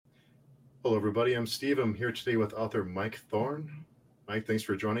Hello, everybody. I'm Steve. I'm here today with author Mike Thorne. Mike, thanks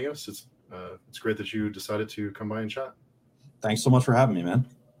for joining us. It's great that you decided to come by and chat. Thanks so much for having me, man.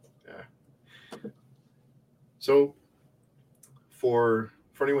 Yeah. So, for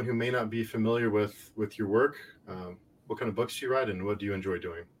anyone who may not be familiar with your work, what kind of books do you write, and what do you enjoy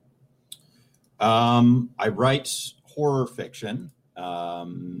doing? I write horror fiction.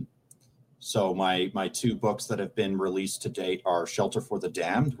 So my two books that have been released to date are Shelter for the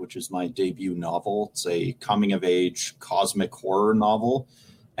Damned, which is my debut novel. It's a coming-of-age cosmic horror novel,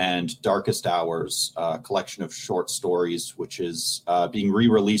 and Darkest Hours, a collection of short stories, which is being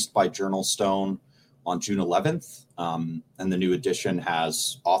re-released by Journal Stone on June 11th. And the new edition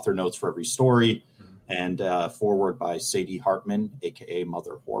has author notes for every story and foreword by Sadie Hartman, aka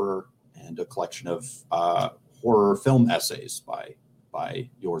Mother Horror, and a collection of horror film essays by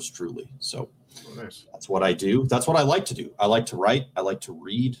yours truly. So nice. That's what I do. That's what I like to do. I like to write. I like to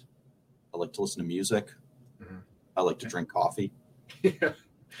read. I like to listen to music. Mm-hmm. I like to drink coffee. Yeah.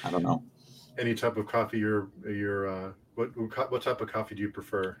 I don't know. Any type of coffee? What type of coffee do you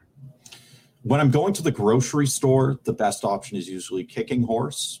prefer? When I'm going to the grocery store, the best option is usually Kicking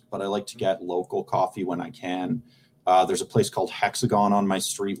Horse, but I like to get local coffee when I can. There's a place called Hexagon on my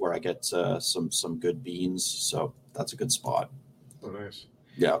street where I get some good beans, so that's a good spot. Oh, nice.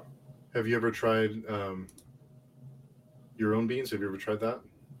 Yeah. Have you ever tried your own beans? Have you ever tried that?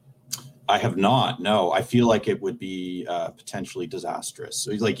 I have not. No, I feel like it would be potentially disastrous.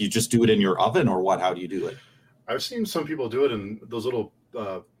 So, like, you just do it in your oven, or what? How do you do it? I've seen some people do it in those little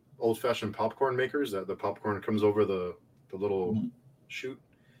old-fashioned popcorn makers. That the popcorn comes over the little chute.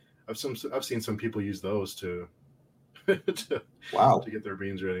 I've seen some people use those to to get their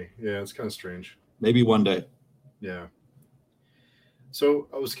beans ready. Yeah, it's kind of strange. Maybe one day. Yeah. So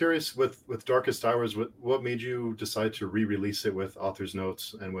I was curious with Darkest Hours, what made you decide to re-release it with author's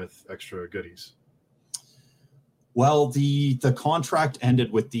notes and with extra goodies? Well, the contract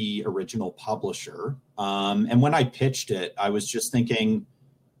ended with the original publisher. And when I pitched it, I was just thinking,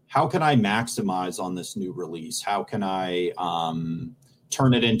 how can I maximize on this new release? How can I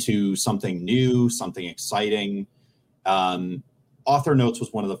turn it into something new, something exciting? Author notes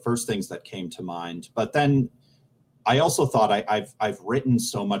was one of the first things that came to mind. But then I also thought I've written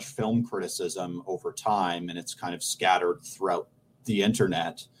so much film criticism over time, and it's kind of scattered throughout the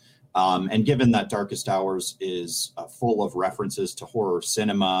internet. And given that Darkest Hours is full of references to horror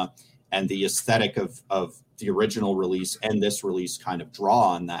cinema, and the aesthetic of the original release and this release kind of draw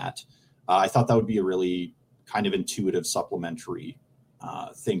on that, I thought that would be a really kind of intuitive supplementary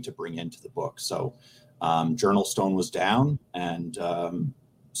thing to bring into the book. So Journal Stone was down, and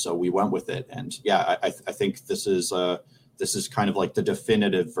so we went with it. And yeah, I think this is kind of like the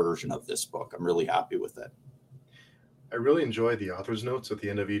definitive version of this book. I'm really happy with it. I really enjoy the author's notes at the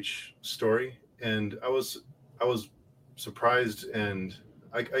end of each story, and I was surprised, and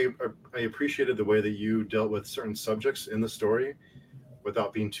I appreciated the way that you dealt with certain subjects in the story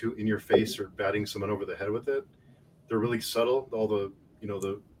without being too in your face or batting someone over the head with it. They're really subtle, all the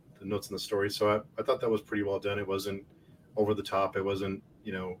notes in the story. So I thought that was pretty well done. It wasn't over the top. It wasn't,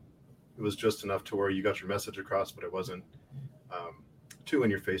 it was just enough to where you got your message across, but it wasn't too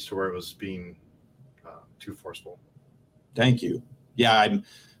in your face to where it was being too forceful. Thank you. Yeah,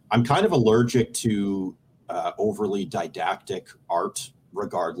 I'm kind of allergic to overly didactic art,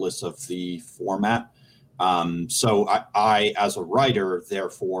 regardless of the format. So I, as a writer,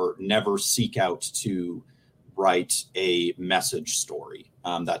 therefore, never seek out to write a message story.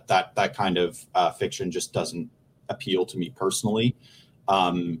 That kind of fiction just doesn't appeal to me personally.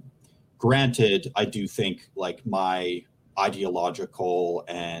 Granted, I do think like my ideological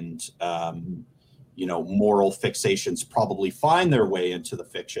and moral fixations probably find their way into the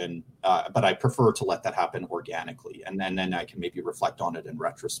fiction, but I prefer to let that happen organically, and then I can maybe reflect on it in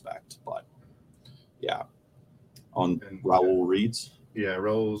retrospect. But yeah, Raoul reads. Yeah,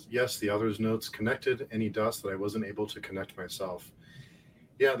 Raoul's, yes, the author's notes connected any dots that I wasn't able to connect myself.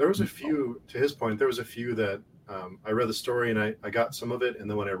 Yeah, there was a few, to his point, there was a few that I read the story and I got some of it, and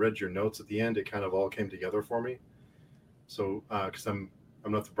then when I read your notes at the end, it kind of all came together for me. So, because I'm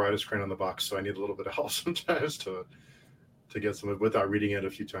not the brightest crayon on the box, so I need a little bit of help sometimes to get some of it without reading it a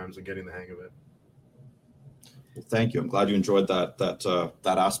few times and getting the hang of it. Well, thank you. I'm glad you enjoyed that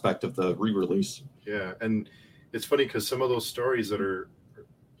aspect of the re-release. Yeah, and it's funny because some of those stories that are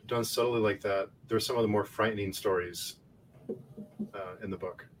done subtly like that, they're some of the more frightening stories in the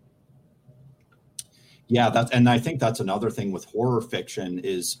book. Yeah, and I think that's another thing with horror fiction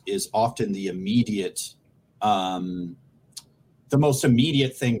is often the immediate the most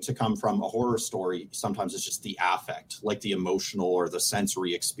immediate thing to come from a horror story sometimes is just the affect, like the emotional or the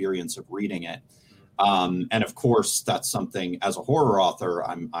sensory experience of reading it. And of course, that's something as a horror author,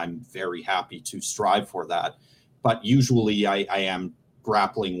 I'm very happy to strive for that. But usually I am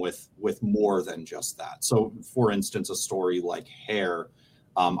grappling with more than just that. So for instance, a story like Hair,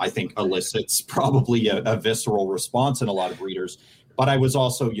 I think elicits probably a visceral response in a lot of readers. But I was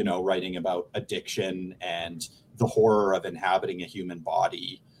also, writing about addiction and the horror of inhabiting a human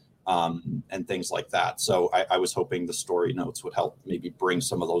body, and things like that. So I was hoping the story notes would help maybe bring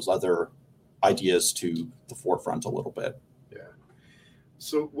some of those other ideas to the forefront a little bit. Yeah.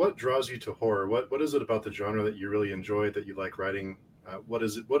 So what draws you to horror? What is it about the genre that you really enjoy, that you like writing? What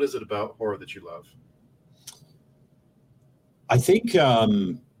is it about horror that you love? I think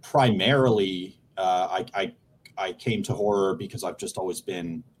primarily I came to horror because I've just always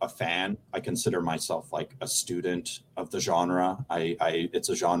been a fan. I consider myself like a student of the genre. It's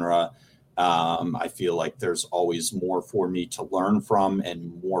a genre I feel like there's always more for me to learn from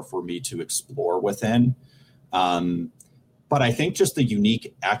and more for me to explore within. But I think just the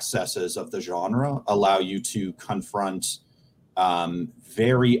unique excesses of the genre allow you to confront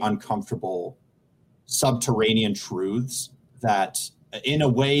very uncomfortable subterranean truths that in a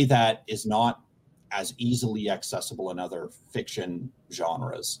way that is not as easily accessible in other fiction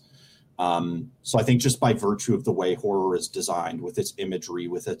genres. So I think just by virtue of the way horror is designed, with its imagery,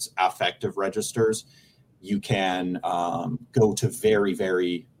 with its affective registers, you can go to very,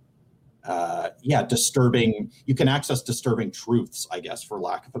 very, disturbing. You can access disturbing truths, I guess, for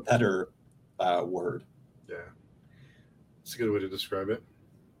lack of a better word. Yeah, it's a good way to describe it.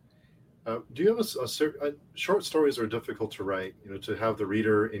 Do you have short stories are difficult to write, to have the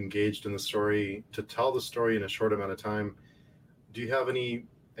reader engaged in the story, to tell the story in a short amount of time? Do you have any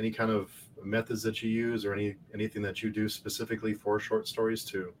kind of methods that you use, or anything that you do specifically for short stories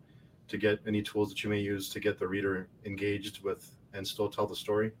to get any tools that you may use to get the reader engaged with and still tell the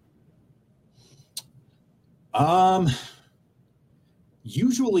story?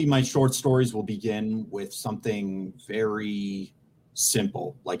 Usually my short stories will begin with something very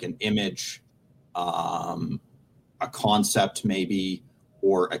simple, like an image, a concept maybe,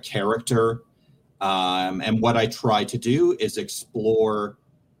 or a character. And what I try to do is explore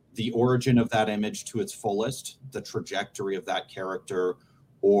the origin of that image to its fullest, the trajectory of that character,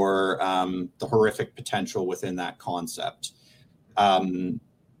 or the horrific potential within that concept.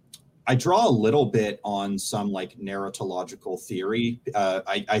 I draw a little bit on some like narratological theory.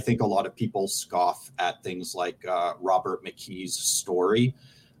 I think a lot of people scoff at things like Robert McKee's Story,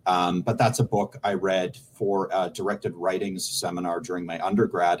 but that's a book I read for a directed writings seminar during my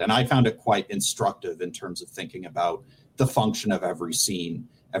undergrad, and I found it quite instructive in terms of thinking about the function of every scene.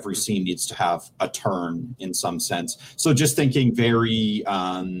 Every scene needs to have a turn in some sense. So just thinking thinking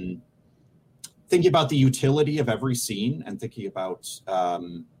about the utility of every scene, and thinking about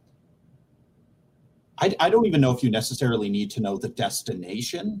I don't even know if you necessarily need to know the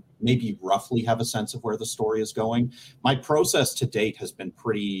destination, maybe roughly have a sense of where the story is going. My process to date has been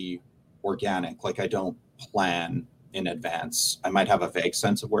pretty organic. Like I don't plan in advance. I might have a vague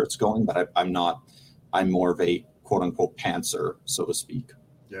sense of where it's going, but I'm more of a quote unquote pantser, so to speak.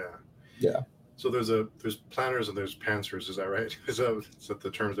 Yeah. So there's planners and there's pantsers. Is that right? Is that the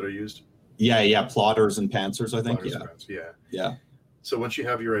terms that are used? Yeah. Plotters and pantsers, I think. Yeah. So once you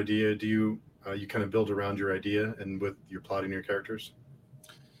have your idea, do you kind of build around your idea and with your plotting your characters?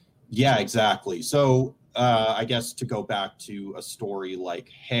 Yeah, exactly. So I guess to go back to a story like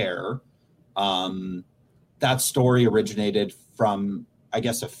Hair, that story originated from, I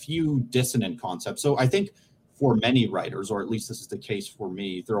guess, a few dissonant concepts. So I think for many writers, or at least this is the case for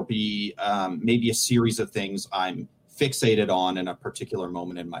me, there'll be maybe a series of things I'm fixated on in a particular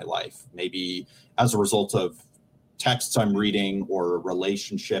moment in my life, maybe as a result of texts I'm reading or a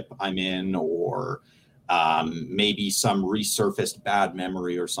relationship I'm in, or maybe some resurfaced bad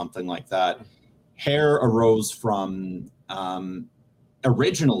memory or something like that. Hair arose from,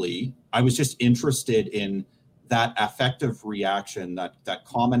 originally, I was just interested in that affective reaction, that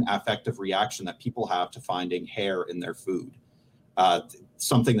common affective reaction that people have to finding hair in their food.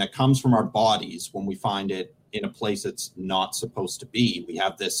 Something that comes from our bodies when we find it in a place it's not supposed to be. We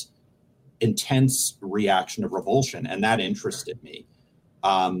have this intense reaction of revulsion, and that interested me.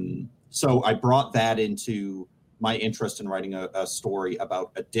 So I brought that into my interest in writing a story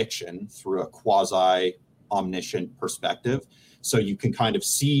about addiction through a quasi-omniscient perspective. So you can kind of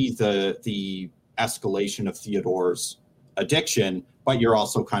see the escalation of Theodore's addiction, but you're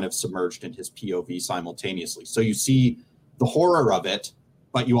also kind of submerged in his POV simultaneously. So you see the horror of it,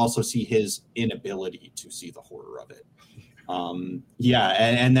 but you also see his inability to see the horror of it.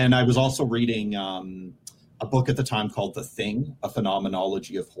 And then I was also reading a book at the time called The Thing, A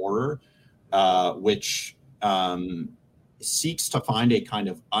Phenomenology of Horror, which seeks to find a kind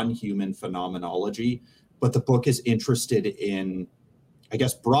of unhuman phenomenology. But the book is interested in, I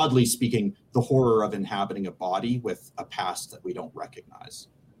guess, broadly speaking, the horror of inhabiting a body with a past that we don't recognize.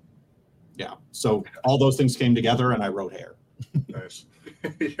 Yeah. So all those things came together and I wrote Hair. Nice.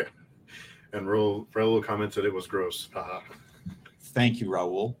 Yeah. And Raul commented it was gross. Thank you,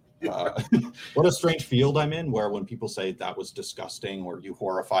 Raul. What a strange field I'm in, where when people say that was disgusting or you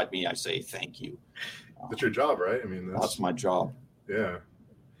horrified me, I say thank you. That's your job, right? I mean, that's my job. Yeah.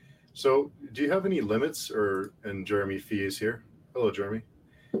 So do you have any limits and Jeremy Fee is here. Hello, Jeremy.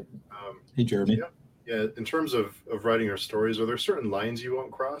 Hey, Jeremy. Yeah. In terms of writing your stories, are there certain lines you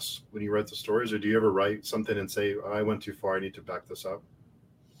won't cross when you write the stories, or do you ever write something and say, oh, I went too far, I need to back this up?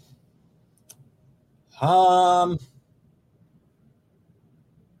 I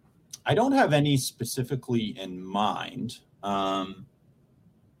don't have any specifically in mind. I'm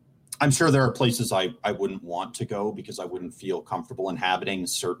sure there are places I wouldn't want to go because I wouldn't feel comfortable inhabiting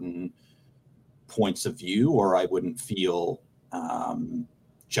certain points of view, or I wouldn't feel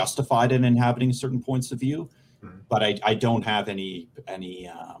justified in inhabiting certain points of view. Mm-hmm. But I don't have any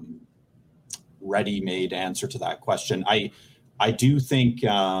ready-made answer to that question. I do think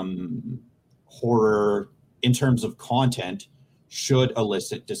horror, in terms of content, should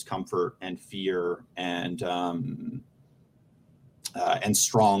elicit discomfort and fear and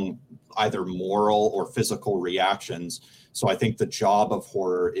strong either moral or physical reactions. So I think the job of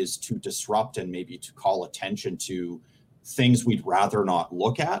horror is to disrupt and maybe to call attention to things we'd rather not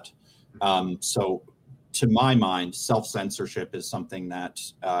look at. So to my mind, self-censorship is something that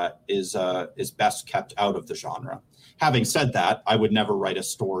is best kept out of the genre. Having said that, I would never write a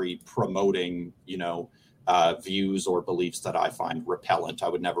story promoting, views or beliefs that I find repellent. I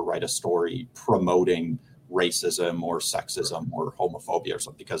would never write a story promoting racism or sexism or homophobia or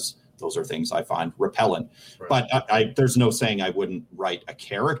something, because those are things I find repellent. Right. But there's no saying I wouldn't write a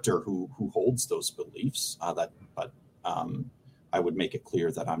character who holds those beliefs. But I would make it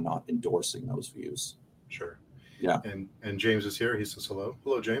clear that I'm not endorsing those views. Sure. Yeah. And James is here. He says hello.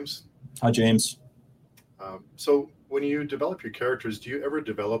 Hello, James. Hi, James. So when you develop your characters, do you ever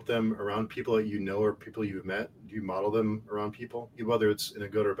develop them around people that you know or people you've met? Do you model them around people, whether it's in a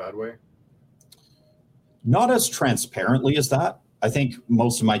good or bad way? Not as transparently as that. I think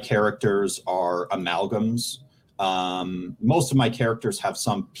most of my characters are amalgams. Most of my characters have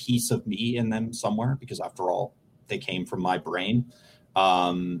some piece of me in them somewhere, because after all, they came from my brain.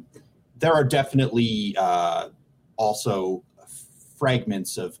 There are definitely also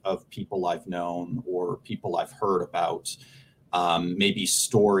fragments of people I've known or people I've heard about, maybe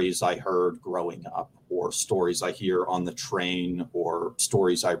stories I heard growing up, or stories I hear on the train, or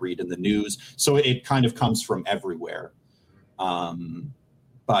stories I read in the news. So it kind of comes from everywhere. Never.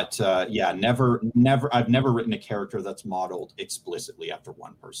 I've never written a character that's modeled explicitly after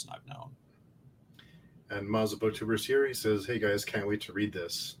one person I've known. And Mazza Booktuber's here. He says, "Hey guys, can't wait to read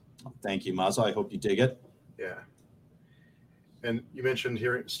this." Thank you, Mazza. I hope you dig it. Yeah. And you mentioned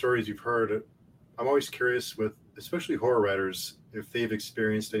hearing stories you've heard. I'm always curious with, especially horror writers, if they've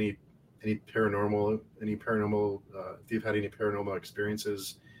experienced any paranormal, if they've had any paranormal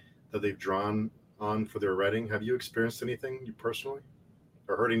experiences that they've drawn on for their writing. Have you experienced anything you personally,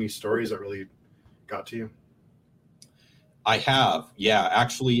 or heard any stories that really got to you? I have. Yeah,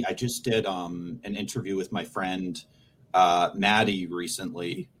 actually, I just did an interview with my friend Maddie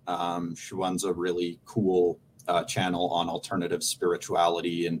recently. She runs a really cool channel on alternative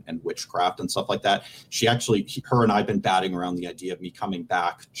spirituality and witchcraft and stuff like that. Her and I have been batting around the idea of me coming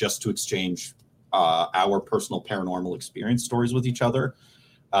back just to exchange our personal paranormal experience stories with each other.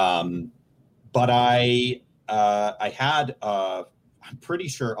 But I had, I'm pretty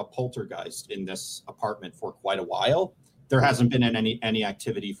sure, a poltergeist in this apartment for quite a while. There hasn't been any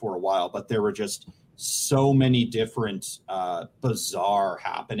activity for a while, but there were just so many different bizarre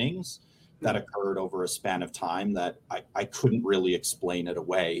happenings that occurred over a span of time that I couldn't really explain it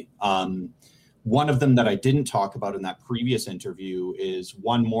away. One of them that I didn't talk about in that previous interview is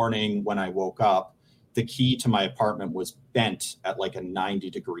one morning when I woke up, the key to my apartment was bent at like a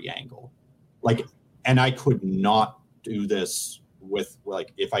 90-degree angle. And I could not do this with,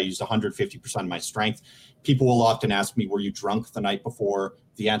 if I used 150% of my strength. People will often ask me, were you drunk the night before?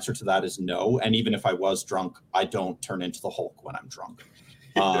 The answer to that is no. And even if I was drunk, I don't turn into the Hulk when I'm drunk.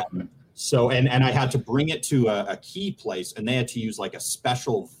 So I had to bring it to a key place, and they had to use like a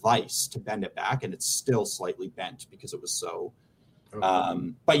special vise to bend it back, and it's still slightly bent because it was so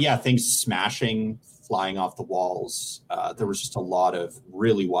But yeah, things smashing, flying off the walls. There was just a lot of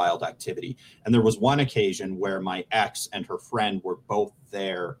really wild activity. And there was one occasion where my ex and her friend were both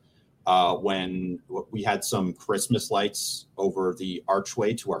there when we had some Christmas lights over the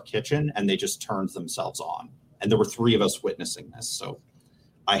archway to our kitchen, and they just turned themselves on. And there were 3 of us witnessing this. So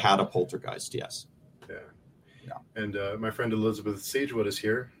I had a poltergeist, yes. Yeah. And my friend Elizabeth Sagewood is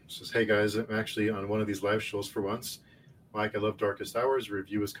here. She says, hey guys, I'm actually on one of these live shows for once. Mike, I love Darkest Hours.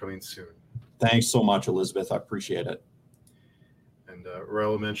 Review is coming soon. Thanks so much, Elizabeth. I appreciate it. And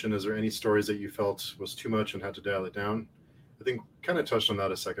Raul mentioned, is there any stories that you felt was too much and had to dial it down? I think kind of touched on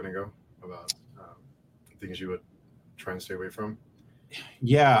that a second ago about things you would try and stay away from.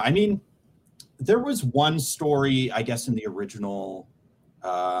 Yeah, I mean, there was one story, I guess, in the original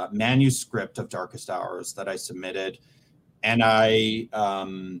manuscript of Darkest Hours that I submitted, and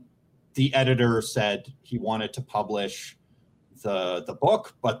the editor said he wanted to publish the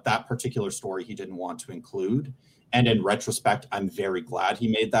book, but that particular story he didn't want to include. And in retrospect, I'm very glad he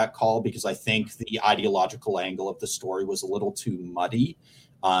made that call, because I think the ideological angle of the story was a little too muddy.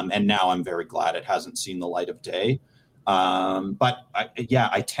 And now I'm very glad it hasn't seen the light of day. But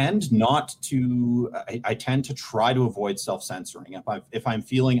I tend not to. I tend to try to avoid self-censoring. If I'm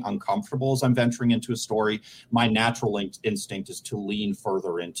feeling uncomfortable as I'm venturing into a story, my natural instinct is to lean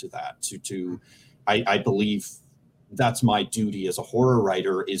further into that. I believe that's my duty as a horror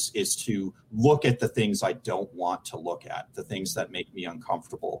writer is to look at the things I don't want to look at, the things that make me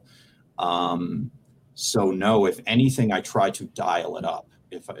uncomfortable. So no, if anything, I try to dial it up.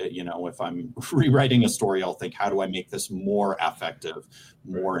 If I'm rewriting a story, I'll think, how do I make this more affective,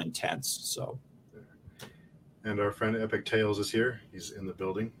 more intense? So. And our friend Epic Tales is here. He's in the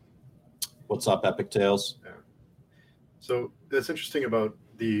building. What's up, Epic Tales? Yeah. So that's interesting about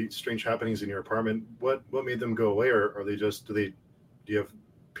the strange happenings in your apartment. What made them go away, or are they just do you have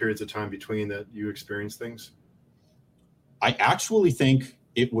periods of time between that you experience things? I actually think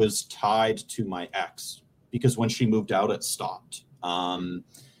it was tied to my ex, because when she moved out, it stopped.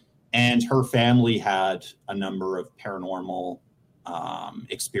 And her family had a number of paranormal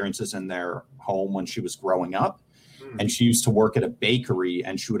experiences in their home when she was growing up. And she used to work at a bakery,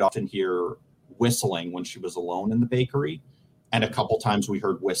 and she would often hear whistling when she was alone in the bakery. And a couple times we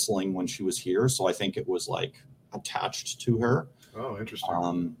heard whistling when she was here. So I think it was like attached to her. Oh,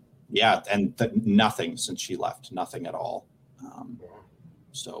 interesting. Yeah. And nothing since she left, nothing at all. Wow.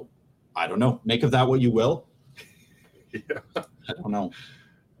 So I don't know. Make of that what you will. Yeah. I don't know.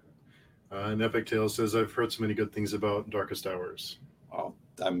 And Epic Tales says, I've heard so many good things about Darkest Hours. Oh,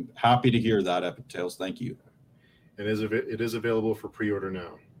 I'm happy to hear that, Epic Tales. Thank you. And it is available for pre-order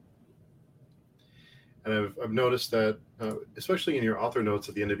now. And I've noticed that, especially in your author notes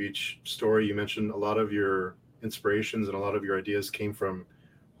at the end of each story, you mentioned a lot of your inspirations and a lot of your ideas came from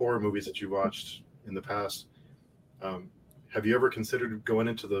horror movies that you watched in the past. Have you ever considered going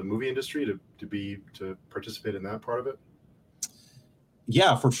into the movie industry to participate in that part of it?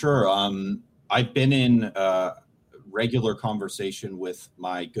 Yeah, for sure. I've been in regular conversation with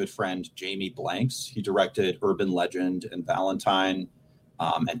my good friend Jamie Blanks. He directed Urban Legend and Valentine,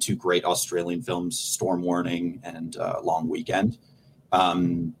 and 2 great Australian films, Storm Warning and Long Weekend.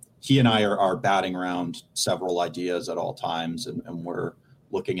 He and I are batting around several ideas at all times, and we're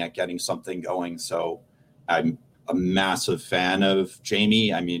looking at getting something going. So I'm a massive fan of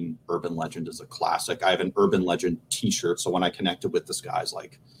Jamie. I mean, Urban Legend is a classic. I have an Urban Legend t-shirt. So when I connected with this guys,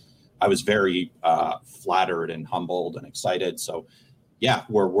 I was very flattered and humbled and excited. So yeah,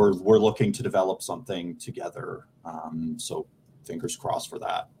 we're looking to develop something together. So fingers crossed for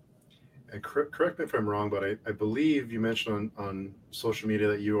that. And correct me if I'm wrong, but I believe you mentioned on social media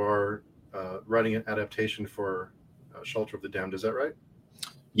that you are writing an adaptation for Shelter of the Damned. Is that right?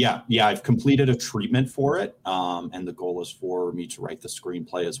 Yeah. I've completed a treatment for it, and the goal is for me to write the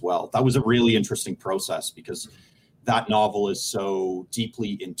screenplay as well. That was a really interesting process because that novel is so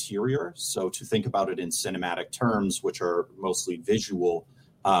deeply interior. So to think about it in cinematic terms, which are mostly visual,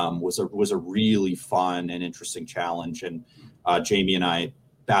 was a really fun and interesting challenge. And Jamie and I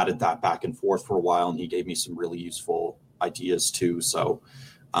batted that back and forth for a while, and he gave me some really useful ideas too. So,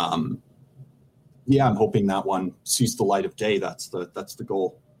 yeah, I'm hoping that one sees the light of day. That's the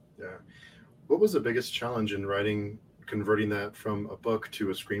goal. Yeah. What was the biggest challenge in converting that from a book to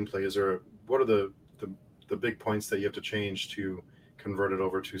a screenplay? What are the big points that you have to change to convert it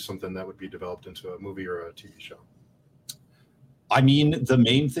over to something that would be developed into a movie or a TV show? I mean, the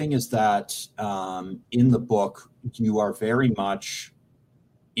main thing is that in the book, you are very much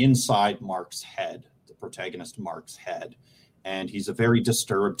inside Mark's head, the protagonist Mark's head. and he's a very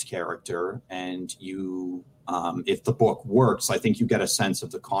disturbed character. And you, if the book works, I think you get a sense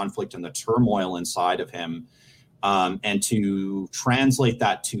of the conflict and the turmoil inside of him. And to translate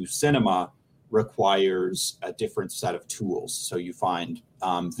that to cinema requires a different set of tools. So you find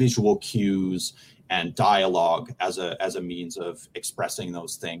visual cues and dialogue as a means of expressing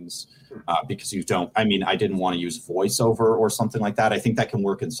those things, because you don't, I mean, I didn't want to use voiceover or something like that. I think that can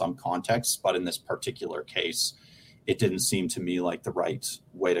work in some contexts, but in this particular case, it didn't seem to me like the right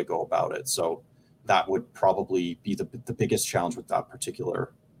way to go about it. So that would probably be the biggest challenge with that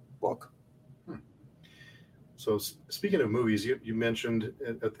particular book. So speaking of movies, you mentioned,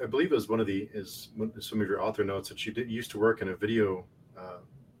 I believe it was some of your author notes, that you used to work in a video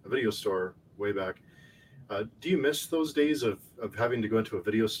store way back. Do you miss those days of having to go into a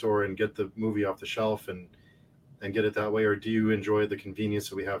video store and get the movie off the shelf and get it that way? Or do you enjoy the convenience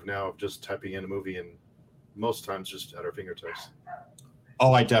that we have now of just typing in a movie and most times just at our fingertips?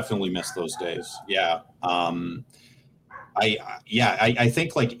 Oh, I definitely miss those days. Yeah. I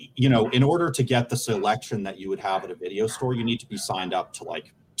think, like, you know, in order to get the selection that you would have at a video store, you need to be signed up to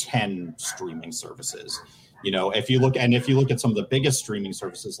like 10 streaming services. You know, if you look at some of the biggest streaming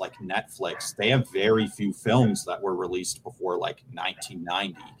services like Netflix, they have very few films that were released before like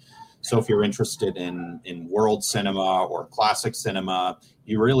 1990. So if you're interested in world cinema or classic cinema,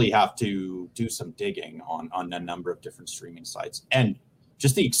 you really have to do some digging on a number of different streaming sites. And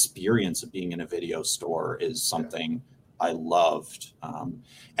just the experience of being in a video store is something I loved. And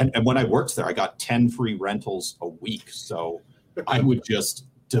when I worked there, I got 10 free rentals a week. So I would just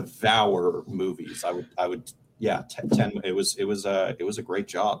devour movies. I would 10. It was a great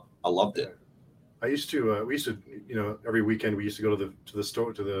job. I loved it. We used to, you know, every weekend we used to go to the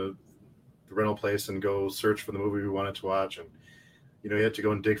store, to the rental place, and go search for the movie we wanted to watch. And, you know, you had to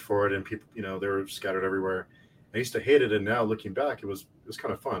go and dig for it, and people, you know, they were scattered everywhere. I used to hate it. And now looking back, it was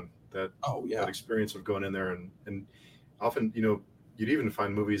kind of fun, that experience of going in there and often, you know, you'd even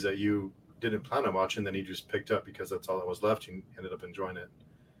find movies that you didn't plan on watching, then you just picked up because that's all that was left. You ended up enjoying it.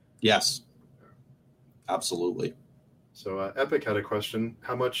 Yes, absolutely. So Epic had a question.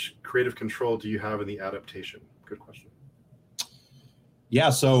 How much creative control do you have in the adaptation? Good question. Yeah.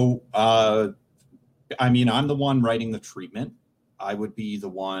 So, I mean, I'm the one writing the treatment. I would be the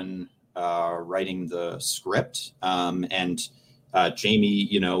one writing the script. And Jamie,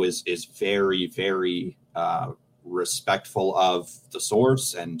 you know, is very, very respectful of the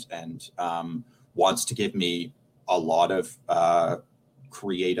source and wants to give me a lot of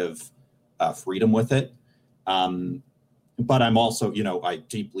creative freedom with it. But I'm also, you know, I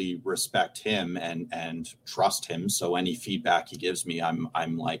deeply respect him and trust him. So any feedback he gives me,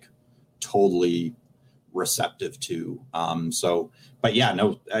 I'm like totally receptive to. But yeah,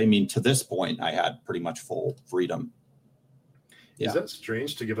 no, I mean, to this point, I had pretty much full freedom. Yeah. Is that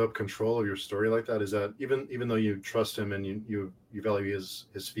strange to give up control of your story like that? Is that even though you trust him and you value his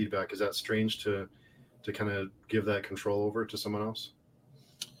feedback, is that strange to kind of give that control over to someone else?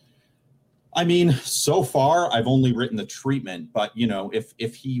 I mean, so far I've only written the treatment, but, you know,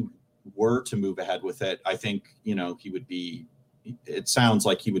 if he were to move ahead with it, I think, you know, it sounds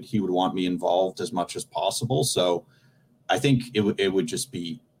like he would want me involved as much as possible. So I think it would just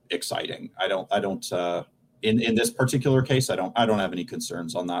be exciting. I don't in this particular case, I don't have any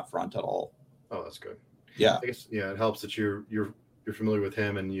concerns on that front at all. Oh, that's good. Yeah. I guess, yeah, it helps that you're familiar with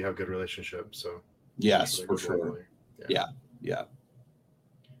him and you have good relationship. So yes, for sure. Yeah.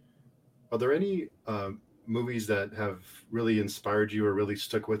 Are there any movies that have really inspired you or really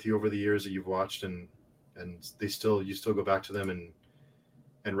stuck with you over the years that you've watched and you still go back to them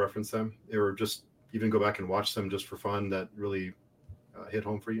and reference them, or just even go back and watch them just for fun, that really hit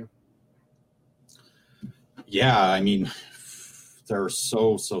home for you? Yeah, I mean, there are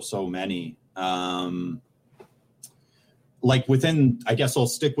so many. Like I guess I'll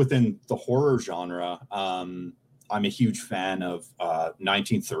stick within the horror genre. I'm a huge fan of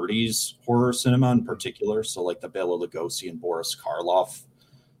 1930s horror cinema in particular. So like the Bela Lugosi and Boris Karloff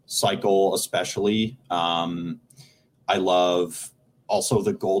cycle, especially. I love also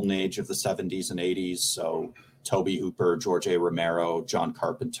the golden age of the 70s and 80s. So Tobe Hooper, George A. Romero, John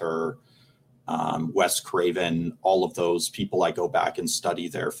Carpenter, Wes Craven, all of those people, I go back and study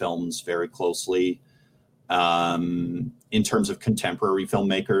their films very closely. In terms of contemporary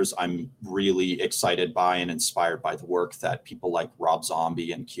filmmakers, I'm really excited by and inspired by the work that people like Rob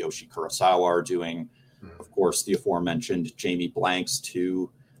Zombie and Kiyoshi Kurosawa are doing. Of course, the aforementioned Jamie Blanks too.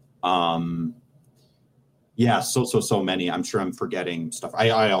 Yeah, so many. I'm sure I'm forgetting stuff.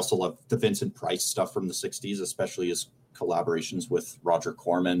 I also love the Vincent Price stuff from the 60s, especially his collaborations with Roger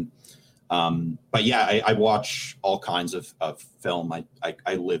Corman. But yeah, I watch all kinds of film.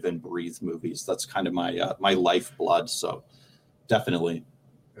 I live and breathe movies. That's kind of my lifeblood. So definitely.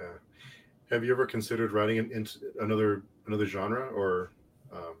 Yeah. Have you ever considered writing into another genre, or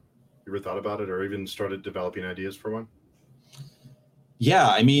you ever thought about it, or even started developing ideas for one? Yeah,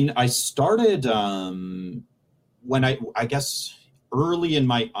 I mean, I started when I guess early in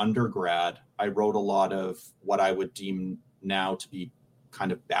my undergrad, I wrote a lot of what I would deem now to be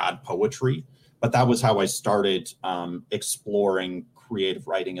kind of bad poetry, but that was how I started exploring creative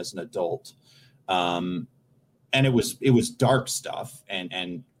writing as an adult. And it was dark stuff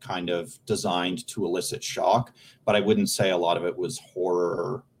and kind of designed to elicit shock, but I wouldn't say a lot of it was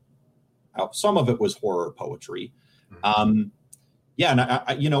horror. Some of it was horror poetry. Mm-hmm. Yeah, and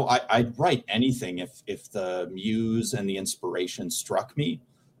I'd write anything if the muse and the inspiration struck me.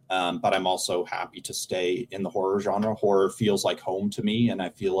 But I'm also happy to stay in the horror genre. Horror feels like home to me, and I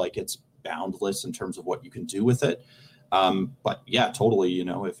feel like it's boundless in terms of what you can do with it. But yeah, totally.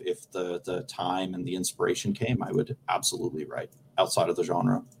 If the time and the inspiration came, I would absolutely write outside of the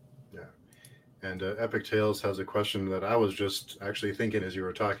genre. Yeah, and Epic Tales has a question that I was just actually thinking as you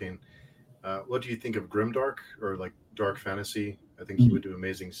were talking. What do you think of grimdark or like dark fantasy? I think he would do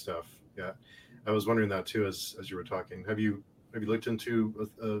amazing stuff. Yeah, I was wondering that too as you were talking. Have you looked into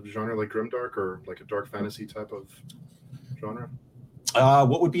a genre like grimdark or like a dark fantasy type of genre?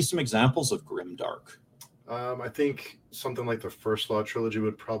 What would be some examples of grimdark? I think something like the First Law trilogy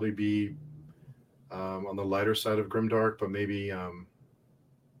would probably be on the lighter side of grimdark, but maybe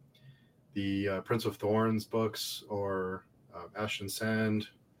the Prince of Thorns books, or Ash and Sand,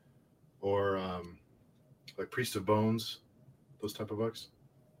 or like Priest of Bones, those type of books.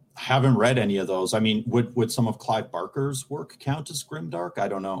 I haven't read any of those. I mean, would some of Clive Barker's work count as grimdark? I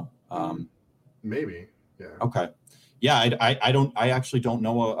don't know. Maybe, yeah. Okay. Yeah, I actually don't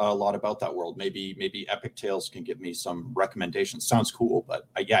know a lot about that world. Maybe Epic Tales can give me some recommendations. Sounds cool, but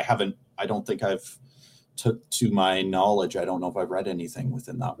I don't think I've, to my knowledge, I don't know if I've read anything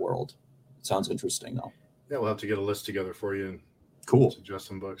within that world. It sounds interesting though. Yeah, we'll have to get a list together for you and cool. Suggest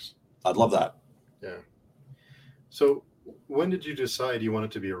some books. I'd love that. Yeah. So when did you decide you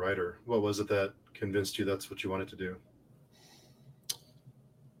wanted to be a writer? What was it that convinced you that's what you wanted to do?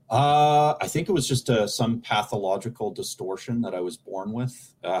 I think it was just some pathological distortion that I was born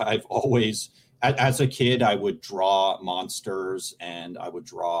with. I've always, as a kid, I would draw monsters and I would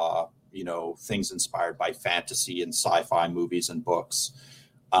draw, things inspired by fantasy and sci-fi movies and books.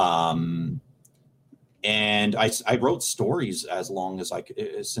 And I wrote stories as long as I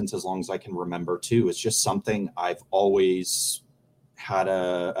can remember too. It's just something I've always had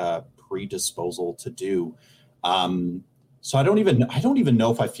a predisposal to do. So I don't even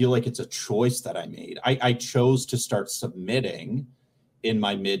know if I feel like it's a choice that I made. I chose to start submitting in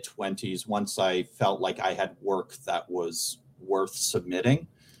my mid-20s once I felt like I had work that was worth submitting.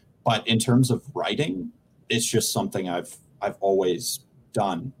 But in terms of writing, it's just something I've always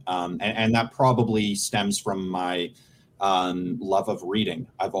done. And that probably stems from my love of reading.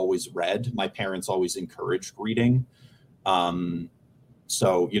 I've always read. My parents always encouraged reading.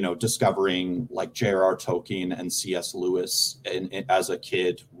 So, discovering like J.R.R. Tolkien and C.S. Lewis as a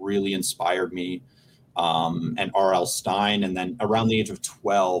kid really inspired me, and R.L. Stine. And then around the age of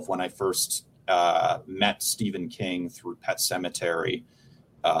 12, when I first met Stephen King through Pet Sematary,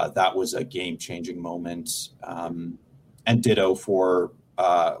 that was a game-changing moment. And ditto for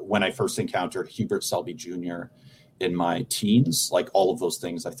when I first encountered Hubert Selby Jr. in my teens. Like all of those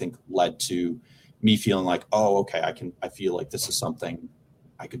things, I think, led to me feeling like, oh, okay, I feel like this is something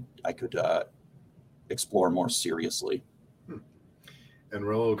I could explore more seriously. And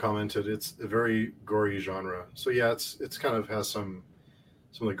Rollo commented, it's a very gory genre. So yeah, it's kind of has some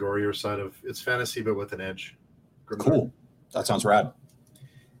of the gorier side of it's fantasy, but with an edge. Cool. That sounds rad.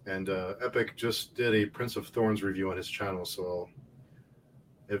 And Epic just did a Prince of Thorns review on his channel. So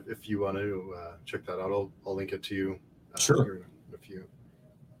if you want to check that out, I'll link it to you. Sure. Here in a few.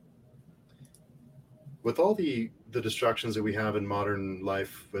 With all the distractions that we have in modern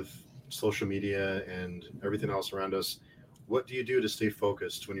life with social media and everything else around us, what do you do to stay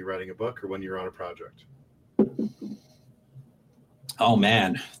focused when you're writing a book or when you're on a project? Oh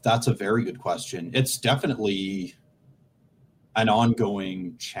man, that's a very good question. It's definitely an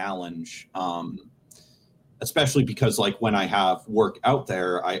ongoing challenge, especially because like when I have work out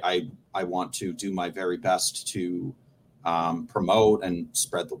there, I want to do my very best to promote and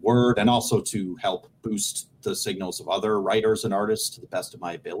spread the word, and also to help boost the signals of other writers and artists to the best of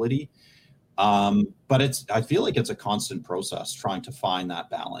my ability. But I feel like it's a constant process trying to find that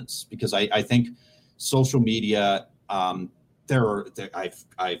balance, because I think social media,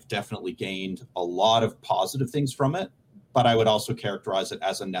 I've definitely gained a lot of positive things from it, but I would also characterize it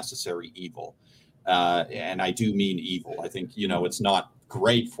as a necessary evil. And I do mean evil. I think, it's not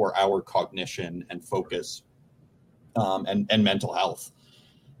great for our cognition and focus, and mental health.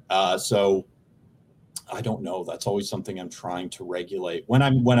 So I don't know. That's always something I'm trying to regulate. When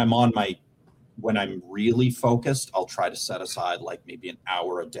I'm really focused, I'll try to set aside like maybe an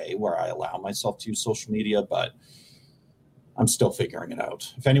hour a day where I allow myself to use social media, but I'm still figuring it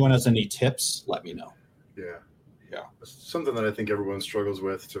out. If anyone has any tips, let me know. Yeah. Yeah. Something that I think everyone struggles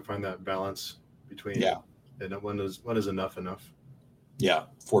with, to find that balance between, and when is enough. Yeah,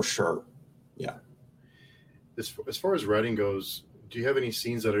 for sure. Yeah. As far as writing goes, do you have any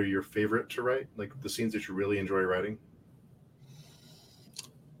scenes that are your favorite to write? Like the scenes that you really enjoy writing?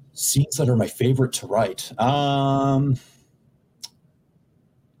 Scenes that are my favorite to write. I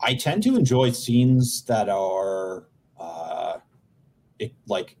tend to enjoy scenes that are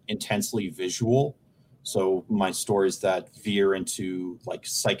like intensely visual. So my stories that veer into like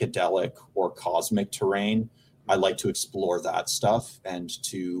psychedelic or cosmic terrain, I like to explore that stuff and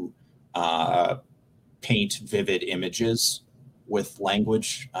to paint vivid images with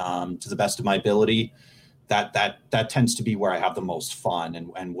language to the best of my ability. That tends to be where I have the most fun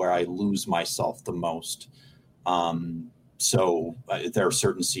and where I lose myself the most. So there are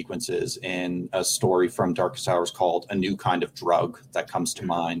certain sequences in a story from Darkest Hours called A New Kind of Drug that comes to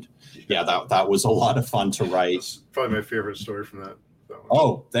mind. Yeah, that was a lot of fun to write. That's probably my favorite story from that one.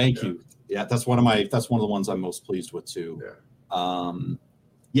 Oh, thank you. Yeah, that's one of the ones I'm most pleased with too.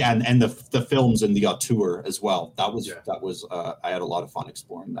 Yeah. And the films in the auteur as well. That was I had a lot of fun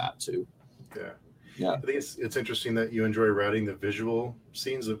exploring that too. Yeah. I think it's interesting that you enjoy writing the visual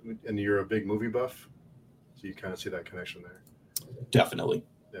scenes and you're a big movie buff. So you kind of see that connection there. Definitely.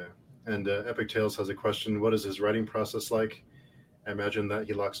 Yeah. And Epic Tales has a question. What is his writing process like? I imagine that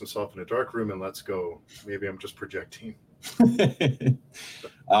he locks himself in a dark room and lets go. Maybe I'm just projecting.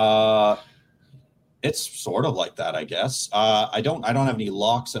 It's sort of like that, I guess. I don't have any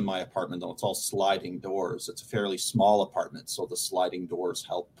locks in my apartment, though. It's all sliding doors. It's a fairly small apartment, so the sliding doors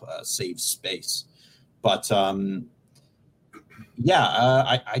help save space. But I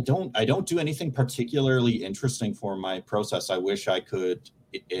don't do anything particularly interesting for my process. I wish I could,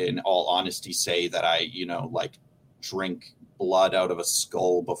 in all honesty, say that I, like drink blood out of a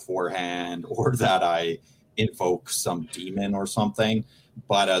skull beforehand, or that I invoke some demon or something.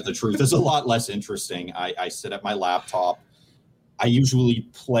 But the truth is a lot less interesting. I sit at my laptop. I usually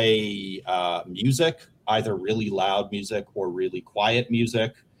play music, either really loud music or really quiet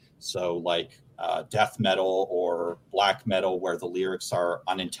music. So like death metal or black metal where the lyrics are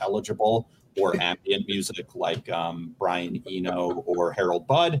unintelligible, or ambient music like Brian Eno or Harold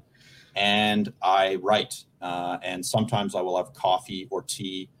Budd. And I write. And sometimes I will have coffee or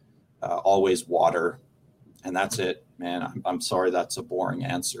tea, always water. And that's it, man. I'm sorry that's a boring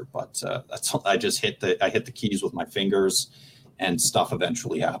answer, but that's I just hit the keys with my fingers, and stuff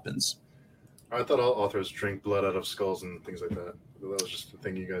eventually happens. I thought all authors drink blood out of skulls and things like that. That was just the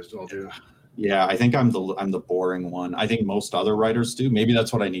thing you guys all do. Yeah, I think I'm the boring one. I think most other writers do. Maybe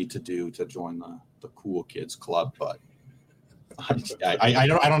that's what I need to do to join the cool kids club, but I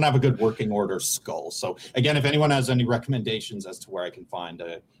don't have a good working order skull. So again, if anyone has any recommendations as to where I can find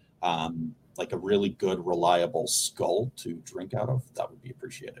a really good, reliable skull to drink out of, that would be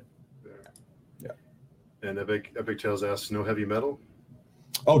appreciated. Yeah. And Epic Tales asks, no heavy metal?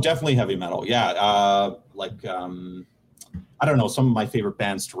 Oh, definitely heavy metal. Yeah. I don't know. Some of my favorite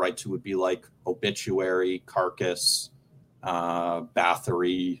bands to write to would be like Obituary, Carcass,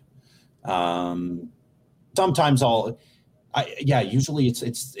 Bathory. Sometimes usually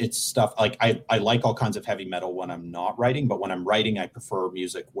it's stuff like I like all kinds of heavy metal when I'm not writing, but when I'm writing, I prefer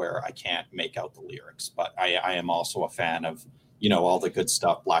music where I can't make out the lyrics. But I am also a fan of, all the good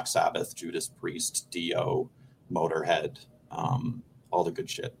stuff: Black Sabbath, Judas Priest, Dio, Motorhead, all the good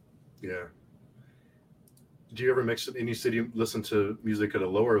shit. Yeah. Do you ever mix it? And you said you listen to music at a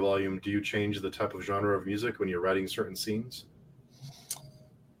lower volume. Do you change the type of genre of music when you're writing certain scenes?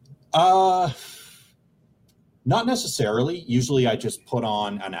 Not necessarily. Usually I just put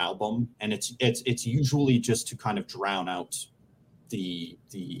on an album, and it's usually just to kind of drown out the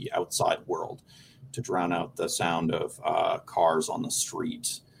outside world, to drown out the sound of cars on the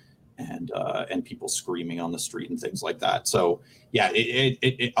street and people screaming on the street and things like that. So yeah,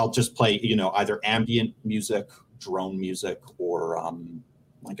 I'll just play, either ambient music, drone music, or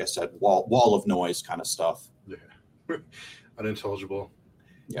like I said, wall of noise kind of stuff. Yeah. Unintelligible.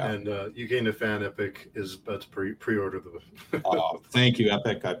 Yeah. And you gained a fan. Epic is about to pre-order the Thank you,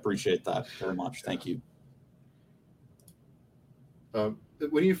 Epic. I appreciate that very much. Thank you.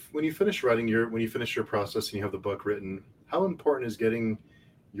 When you finish when you finish your process and you have the book written, how important is getting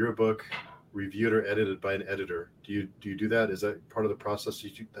your book reviewed or edited by an editor? Do you do that? Is that part of the process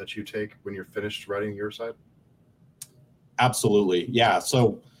that you take when you're finished writing your side? Absolutely. Yeah.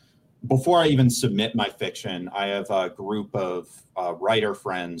 So before I even submit my fiction, I have a group of writer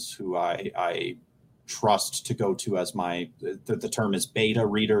friends who I trust to go to as the term is beta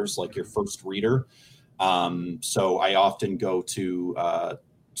readers, like your first reader. So I often go to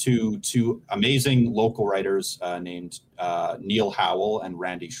two amazing local writers named Neil Howell and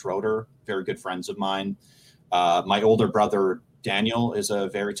Randy Schroeder, very good friends of mine. My older brother, Daniel, is a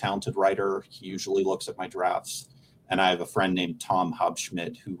very talented writer. He usually looks at my drafts. And I have a friend named Tom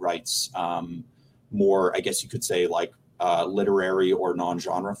Hubschmidt who writes more, I guess you could say, like literary or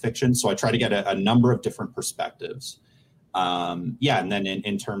non-genre fiction. So I try to get a number of different perspectives. And then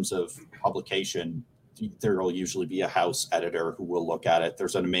in terms of publication, there will usually be a house editor who will look at it.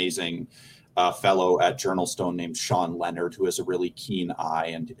 There's an amazing fellow at Journal Stone named Sean Leonard who has a really keen eye,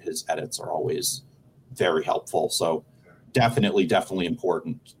 and his edits are always very helpful. So definitely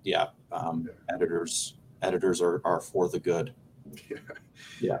important. Yeah. Editors are for the good.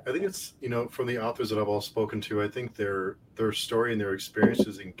 Yeah. I think it's, from the authors that I've all spoken to, I think their story and their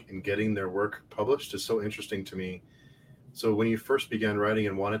experiences in getting their work published is so interesting to me. So when you first began writing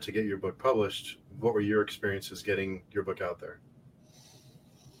and wanted to get your book published, what were your experiences getting your book out there?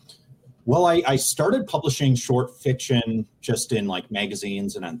 Well, I started publishing short fiction just in like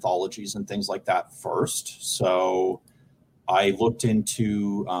magazines and anthologies and things like that first. So I looked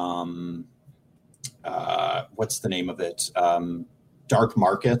into, what's the name of it? Dark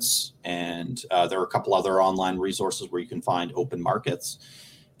Markets. And there are a couple other online resources where you can find open markets.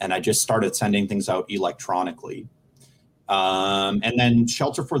 And I just started sending things out electronically. And then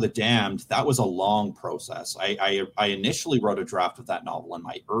Shelter for the Damned, that was a long process. I initially wrote a draft of that novel in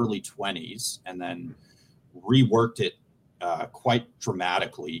my early 20s and then reworked it quite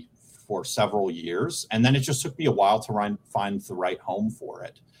dramatically for several years. And then it just took me a while to find the right home for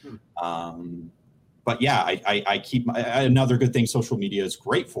it. But yeah, I keep another good thing social media is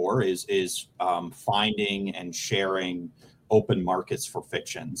great for is finding and sharing open markets for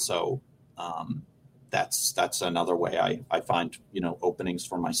fiction. So that's another way I find, openings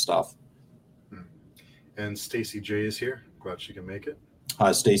for my stuff. And Stacy J is here. Glad she can make it.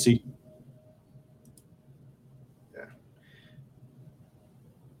 Hi, Stacy. Yeah.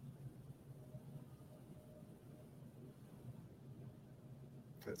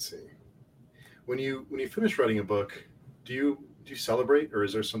 Let's see. When you finish writing a book, do you celebrate, or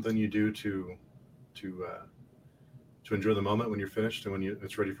is there something you do to enjoy the moment when you're finished and when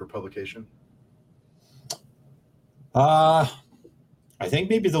it's ready for publication? I think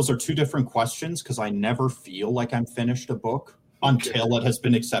maybe those are two different questions because I never feel like I'm finished a book until it has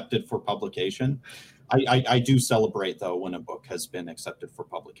been accepted for publication. I do celebrate, though, when a book has been accepted for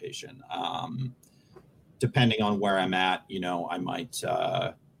publication. Depending on where I'm at, I might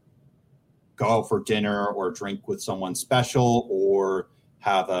go out for dinner or drink with someone special or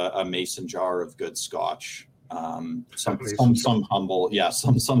have a mason jar of good scotch. Some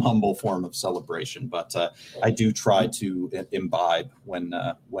humble form of celebration, but I do try to imbibe when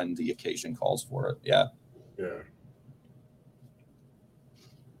the occasion calls for it. Yeah.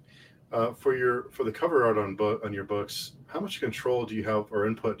 For the cover art on your books, how much control do you have or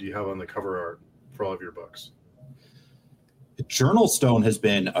input do you have on the cover art for all of your books? Journal Stone has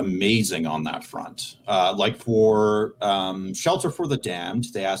been amazing on that front. Like for Shelter for the Damned,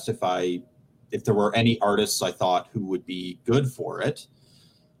 they asked if there were any artists I thought who would be good for it.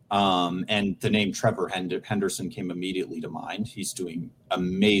 And the name Trevor Henderson came immediately to mind. He's doing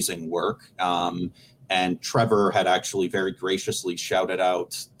amazing work. And Trevor had actually very graciously shouted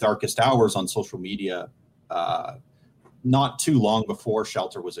out Darkest Hours on social media not too long before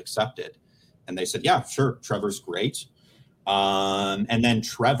Shelter was accepted. And they said, yeah, sure, Trevor's great. And then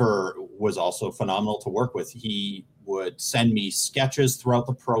Trevor was also phenomenal to work with. He would send me sketches throughout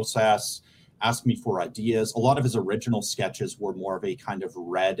the process, ask me for ideas. A lot of his original sketches were more of a kind of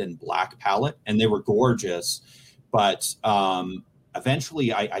red and black palette, and they were gorgeous. But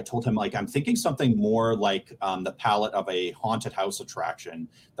eventually I told him, I'm thinking something more like the palette of a haunted house attraction,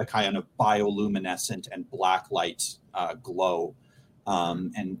 the kind of bioluminescent and black light glow.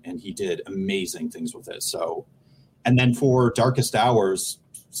 And he did amazing things with it. So, and then for Darkest Hours,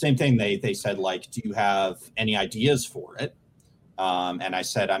 same thing. They said, do you have any ideas for it? And I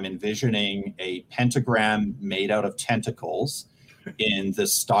said, I'm envisioning a pentagram made out of tentacles in the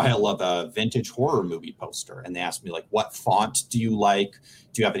style of a vintage horror movie poster. And they asked me, what font do you like?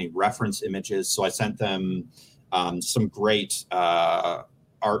 Do you have any reference images? So I sent them Some great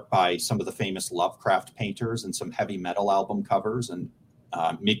art by some of the famous Lovecraft painters and some heavy metal album covers. And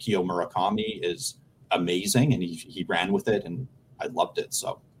Mikio Murakami is amazing, and he ran with it, and I loved it.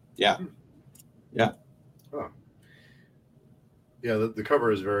 So, yeah. Oh. Yeah, the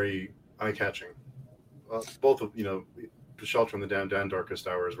cover is very eye-catching. Both of, Shelter in the Damn Darkest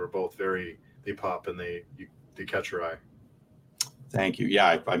Hours were both they pop and they catch your eye. Thank you.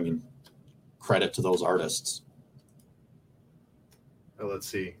 Yeah, I mean, credit to those artists. Let's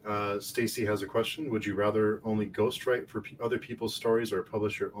see. Stacy has a question. Would you rather only ghostwrite for other people's stories or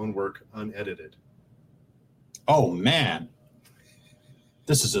publish your own work unedited? Oh, man.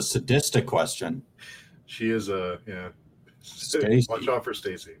 This is a sadistic question. She is Stacey. Watch out for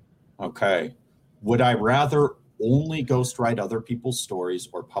Stacy. Okay. Would I rather only ghostwrite other people's stories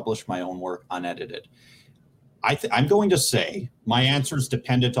or publish my own work unedited? I'm going to say my answer is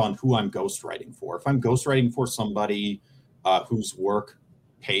dependent on who I'm ghostwriting for. If I'm ghostwriting for somebody whose work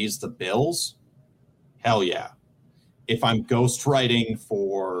pays the bills, hell yeah. If I'm ghostwriting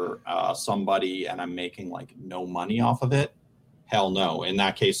for somebody and I'm making like no money off of it, hell no. In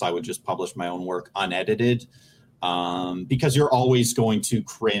that case, I would just publish my own work unedited, because you're always going to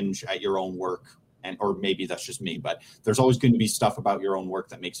cringe at your own work. Or maybe that's just me, but there's always going to be stuff about your own work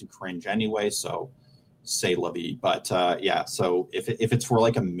that makes you cringe anyway. So say la vie. But yeah, so if it's for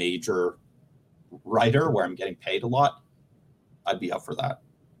like a major writer where I'm getting paid a lot, I'd be up for that.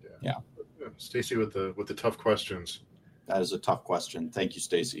 Yeah. Stacy with the tough questions. That is a tough question. Thank you,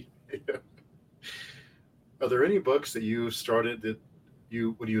 Stacy. Yeah. Are there any books that you started that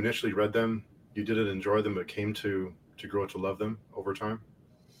when you initially read them, you didn't enjoy them, but came to grow to love them over time?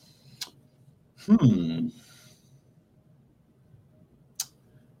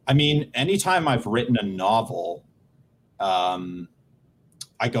 I mean, anytime I've written a novel, I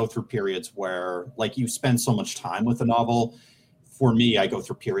go through periods where, like, you spend so much time with a novel. For me, I go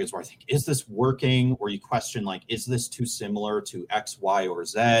through periods where I think, is this working? Or you question, like, is this too similar to X, Y, or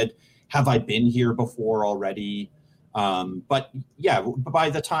Z? Have I been here before already? But yeah,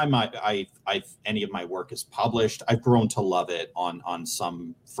 by the time any of my work is published, I've grown to love it on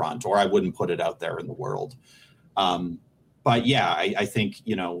some front, or I wouldn't put it out there in the world. But yeah, I think,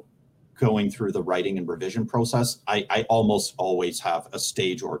 going through the writing and revision process, I almost always have a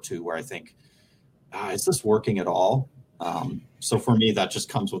stage or two where I think, is this working at all? So for me, that just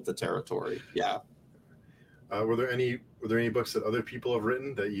comes with the territory. Yeah. Were there any books that other people have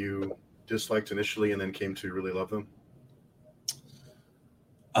written that you disliked initially and then came to really love them?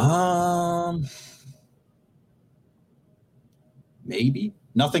 Maybe.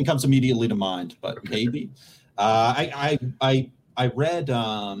 Nothing comes immediately to mind, but okay. Maybe. I read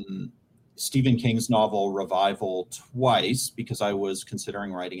Stephen King's novel Revival twice because I was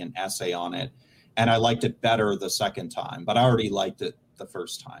considering writing an essay on it, and I liked it better the second time, but I already liked it the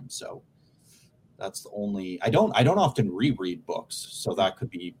first time. So that's the only. I don't often reread books, so that could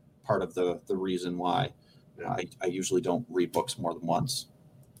be part of the reason why. Yeah. I usually don't read books more than once,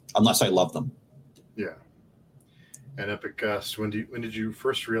 unless I love them. Yeah. And Epic asked, when did you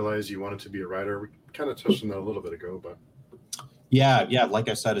first realize you wanted to be a writer? We kind of touched on that a little bit ago, but. Yeah. Like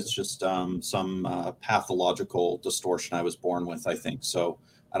I said, it's just some pathological distortion I was born with, I think. So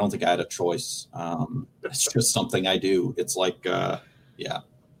I don't think I had a choice. It's just something I do. It's like, an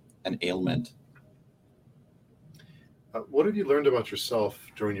ailment. What have you learned about yourself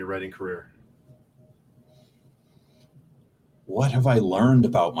during your writing career? What have I learned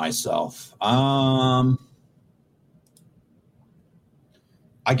about myself? I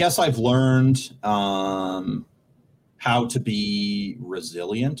guess I've learned how to be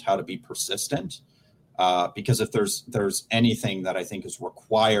resilient, how to be persistent. Because if there's anything that I think is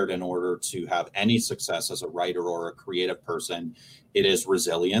required in order to have any success as a writer or a creative person, it is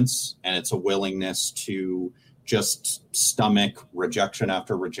resilience, and it's a willingness to just stomach rejection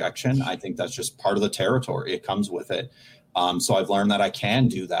after rejection. I think that's just part of the territory. It comes with it. So I've learned that I can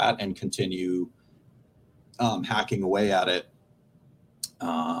do that and continue hacking away at it.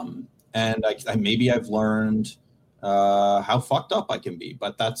 And maybe I've learned how fucked up I can be,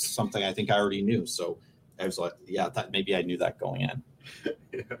 but that's something I think I already knew. So I was like, that maybe I knew that going in.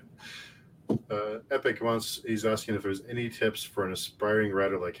 Yeah. Epic he's asking if there's any tips for an aspiring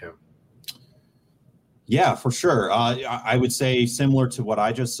writer like him. Yeah, for sure. I would say similar to what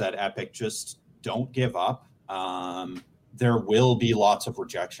I just said, Epic, just don't give up. There will be lots of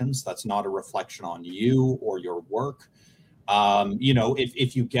rejections. That's not a reflection on you or your work.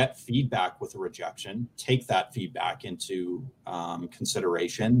 If you get feedback with a rejection, take that feedback into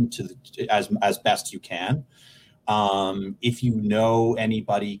consideration as best you can. If you know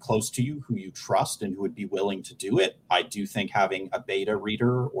anybody close to you who you trust and who would be willing to do it, I do think having a beta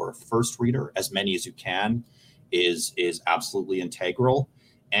reader or a first reader, as many as you can, is absolutely integral.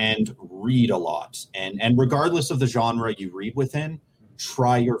 And read a lot. And regardless of the genre you read within,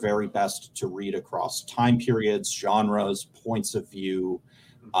 try your very best to read across time periods, genres, points of view.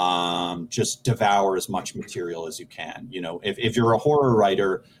 Just devour as much material as you can. If you're a horror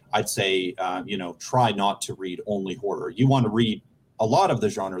writer, I'd say, try not to read only horror. You want to read a lot of the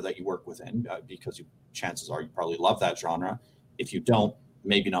genre that you work within because chances are you probably love that genre. If you don't,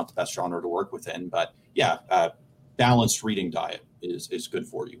 maybe not the best genre to work within, but balanced reading diet is good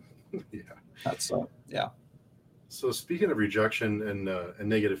for you. Yeah. That's yeah. So speaking of rejection and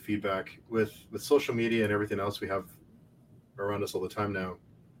negative feedback with social media and everything else we have around us all the time now,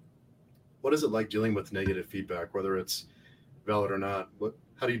 what is it like dealing with negative feedback, whether it's valid or not?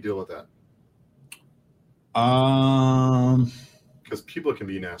 How do you deal with that? Because people can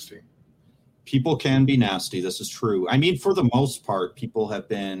be nasty. People can be nasty. This is true. I mean, for the most part, people have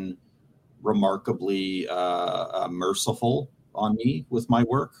been remarkably merciful on me with my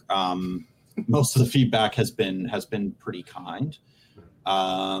work. Most of the feedback has been pretty kind.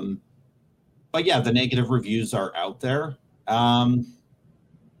 But yeah, the negative reviews are out there.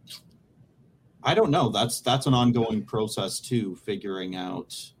 I don't know. That's an ongoing process too, figuring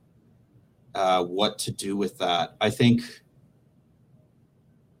out what to do with that. I think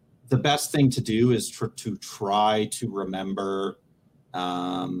the best thing to do is to try to remember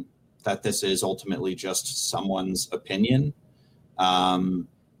that this is ultimately just someone's opinion.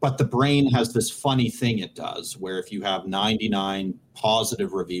 But the brain has this funny thing it does, where if you have 99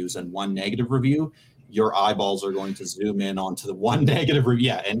 positive reviews and one negative review, your eyeballs are going to zoom in onto the one negative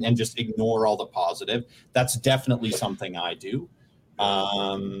review and just ignore all the positive. That's definitely something I do.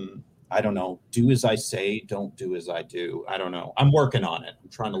 I don't know. Do as I say, don't do as I do. I don't know. I'm working on it. I'm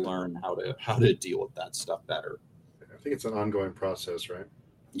trying to learn how to deal with that stuff better. I think it's an ongoing process, right?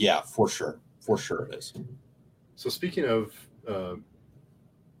 Yeah, for sure. For sure it is. So speaking of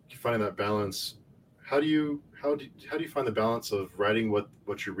finding that balance, how do you find the balance of writing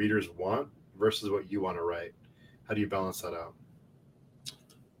what your readers want versus what you want to write? How do you balance that out?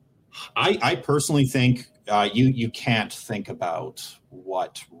 I personally think you can't think about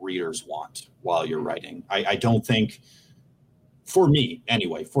what readers want while you're writing. I don't think, for me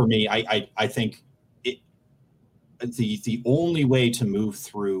anyway, I think the only way to move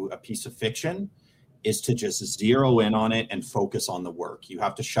through a piece of fiction is to just zero in on it and focus on the work. You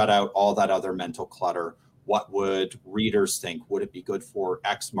have to shut out all that other mental clutter. What would readers think? Would it be good for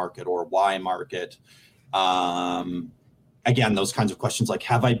X market or Y market? Again, those kinds of questions like,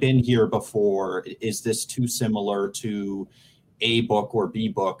 have I been here before? Is this too similar to A book or B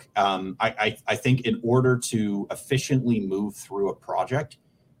book? I think in order to efficiently move through a project,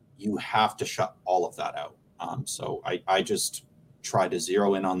 you have to shut all of that out. So I just try to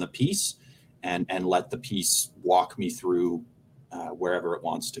zero in on the piece and let the piece walk me through wherever it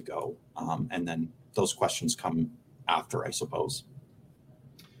wants to go. And then those questions come after, I suppose.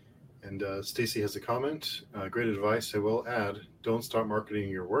 And Stacy has a comment. Great advice. I will add, don't start marketing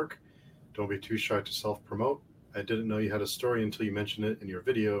your work. Don't be too shy to self-promote. I didn't know you had a story until you mentioned it in your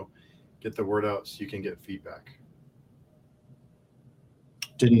video. Get the word out so you can get feedback.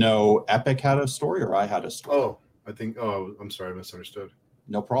 Didn't know Epic had a story or I had a story. I'm sorry, I misunderstood.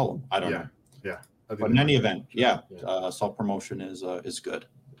 No problem. I don't know. Yeah. But in any event, self-promotion is good.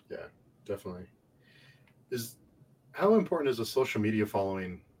 Yeah, definitely. How important is a social media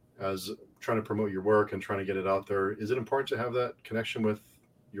following as trying to promote your work and trying to get it out there? Is it important to have that connection with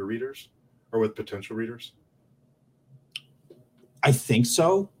your readers or with potential readers? I think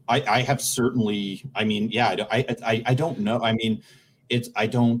so. I have certainly, I don't know. I mean, I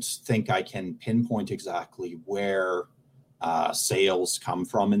don't think I can pinpoint exactly where sales come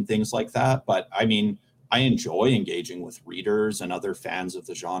from and things like that. But I mean, I enjoy engaging with readers and other fans of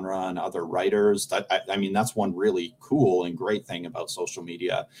the genre and other writers. That's one really cool and great thing about social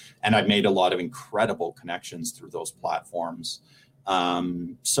media. And I've made a lot of incredible connections through those platforms.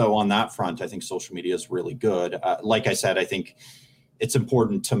 So on that front, I think social media is really good. Like I said, I think it's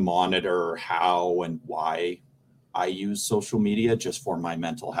important to monitor how and why I use social media just for my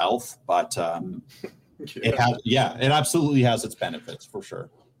mental health. But it absolutely has its benefits for sure.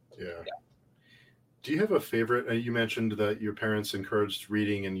 Yeah. Do you have a favorite? You mentioned that your parents encouraged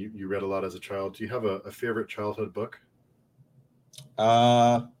reading and you read a lot as a child. Do you have a favorite childhood book?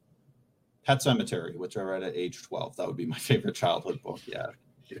 Pet Sematary, which I read at age 12. That would be my favorite childhood book. Yeah.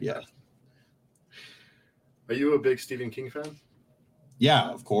 Are you a big Stephen King fan? Yeah,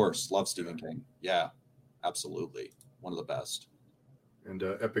 of course. Love Stephen King. Yeah. absolutely. One of the best. And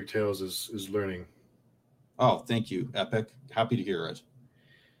Epic Tales is learning. Oh, thank you, Epic. Happy to hear it.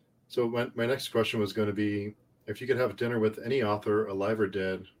 So my next question was going to be, if you could have dinner with any author, alive or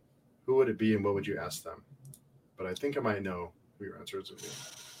dead, who would it be and what would you ask them? But I think I might know who your answer is.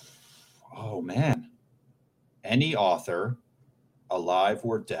 Oh, man. Any author, alive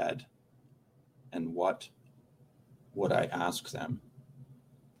or dead, and what would I ask them?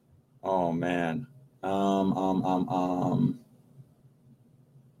 Oh, man. I'm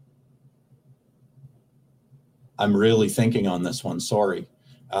really thinking on this one. Sorry.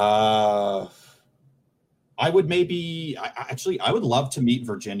 I would I would love to meet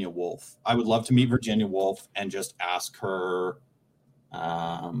Virginia Woolf. I would love to meet Virginia Woolf and just ask her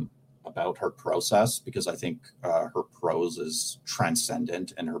about her process, because I think her prose is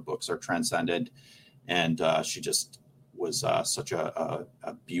transcendent and her books are transcendent. And she just was such a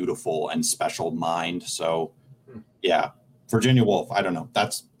beautiful and special mind. So, yeah, Virginia Woolf. I don't know.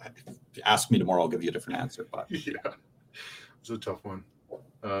 Ask me tomorrow. I'll give you a different answer. But yeah, it's a tough one.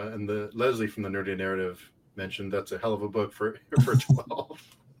 And the Leslie from the Nerdy Narrative mentioned that's a hell of a book for 12.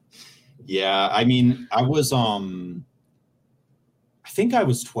 Yeah, I mean, I think I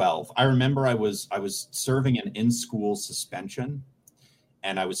was 12. I remember I was serving an in-school suspension,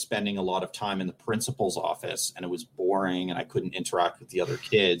 and I was spending a lot of time in the principal's office, and it was boring and I couldn't interact with the other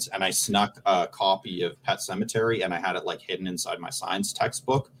kids. And I snuck a copy of Pet Sematary and I had it like hidden inside my science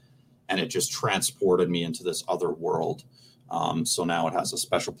textbook, and it just transported me into this other world. So now it has a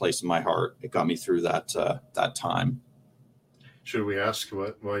special place in my heart. It got me through that time. Should we ask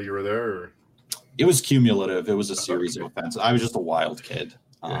why you were there? Or? It was cumulative. It was a series of offenses. I was just a wild kid.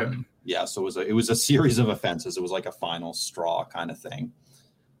 Yeah. So it was a series of offenses. It was like a final straw kind of thing.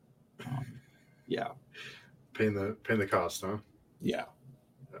 Yeah. Paying the cost, huh? Yeah.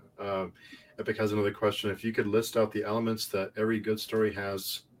 Epic has another question. If you could list out the elements that every good story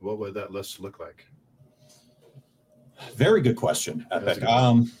has, what would that list look like? Very good question, Epic.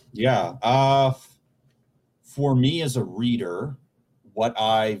 For me as a reader, what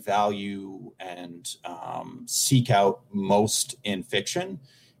I value and seek out most in fiction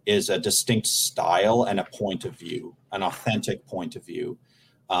is a distinct style and a point of view, an authentic point of view.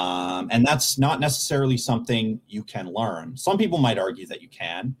 And that's not necessarily something you can learn. Some people might argue that you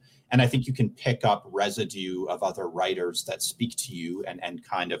can. And I think you can pick up residue of other writers that speak to you and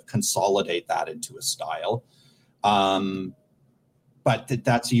kind of consolidate that into a style. But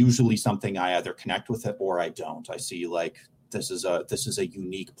that's usually something I either connect with it or I don't. I see like, this is a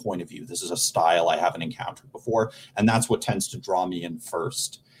unique point of view. This is a style I haven't encountered before. And that's what tends to draw me in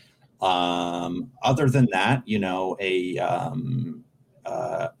first. Other than that,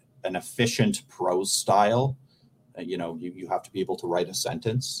 an efficient prose style. You have to be able to write a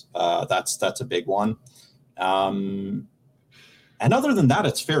sentence. That's a big one. And other than that,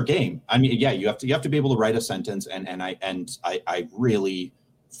 it's fair game. I mean, yeah, you have to be able to write a sentence. And I really,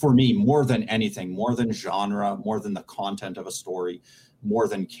 for me, more than anything, more than genre, more than the content of a story, more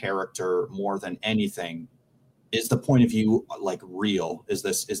than character, more than anything, is the point of view like real? Is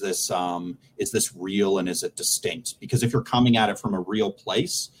this real, and is it distinct? Because if you're coming at it from a real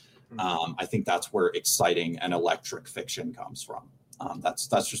place, I think that's where exciting and electric fiction comes from. That's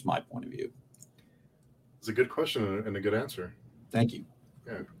just my point of view. It's a good question and a good answer. Thank you.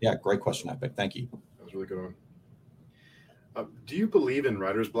 Yeah, great question, Epic. Thank you. That was a really good one. Do you believe in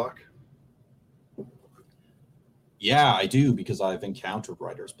writer's block? Yeah, I do, because I've encountered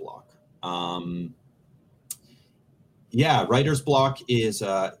writer's block. Yeah, writer's block is,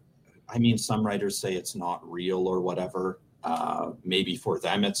 some writers say it's not real or whatever. Maybe for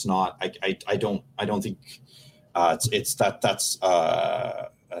them it's not. I don't think that's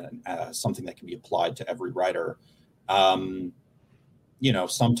something that can be applied to every writer.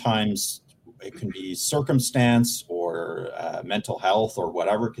 Sometimes it can be circumstance or mental health or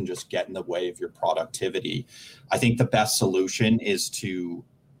whatever can just get in the way of your productivity. I think the best solution is to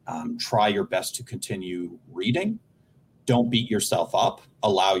try your best to continue reading. Don't beat yourself up.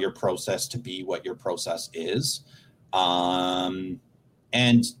 Allow your process to be what your process is. And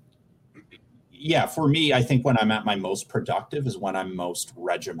yeah, for me, I think when I'm at my most productive is when I'm most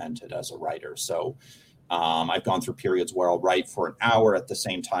regimented as a writer. So I've gone through periods where I'll write for an hour at the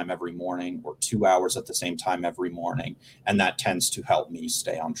same time every morning or 2 hours at the same time every morning. And that tends to help me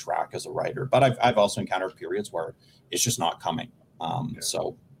stay on track as a writer. But I've also encountered periods where it's just not coming.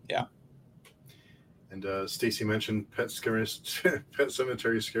 So, yeah. And Stacy mentioned Pet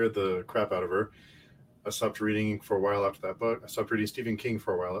Sematary scared the crap out of her. I stopped reading for a while after that book. I stopped reading Stephen King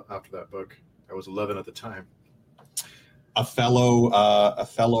for a while after that book. I was 11 at the time. a fellow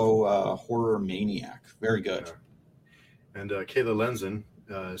horror maniac. Very good. Yeah. And Kayla Lenzen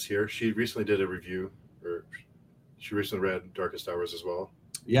is here. She recently did a review, or she recently read Darkest Hours as well.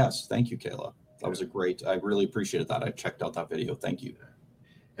 Yes, thank you, Kayla. That was a great. I really appreciated that. I checked out that video. Thank you.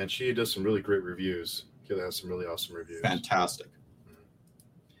 And she does some really great reviews. Kayla has some really awesome reviews. Fantastic.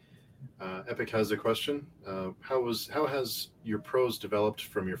 Epic has a question. How has your prose developed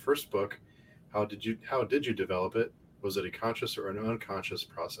from your first book? How did you develop it? Was it a conscious or an unconscious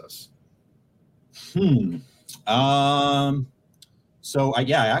process? So I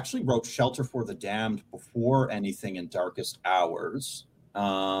actually wrote Shelter for the Damned before anything in Darkest Hours.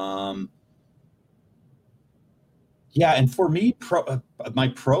 And for me, my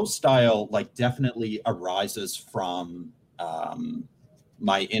prose style definitely arises from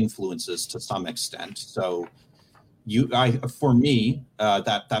my influences to some extent. So for me,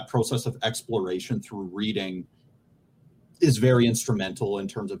 that process of exploration through reading is very instrumental in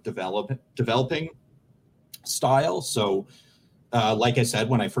terms of developing style. So like I said,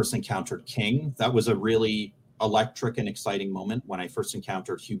 when I first encountered King, that was a really electric and exciting moment. When I first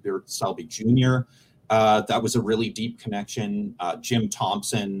encountered Hubert Selby Jr., that was a really deep connection. Jim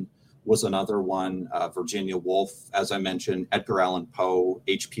Thompson was another one. Virginia Woolf, as I mentioned, Edgar Allan Poe,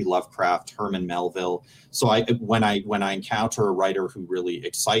 H.P. Lovecraft, Herman Melville. So when I encounter a writer who really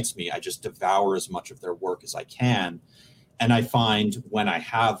excites me, I just devour as much of their work as I can. And I find when I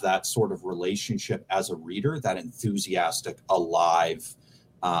have that sort of relationship as a reader, that enthusiastic, alive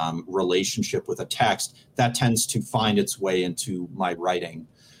relationship with a text, that tends to find its way into my writing.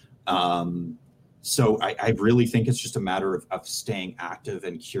 So I really think it's just a matter of staying active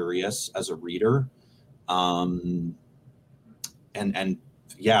and curious as a reader. I don't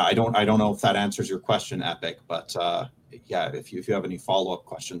know if that answers your question, Epic, but if you have any follow-up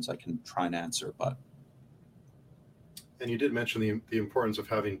questions, I can try and answer. And you did mention the importance of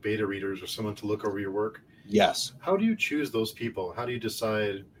having beta readers or someone to look over your work. Yes. How do you choose those people? How do you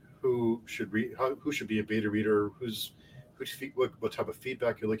decide who should read? Who should be a beta reader? What type of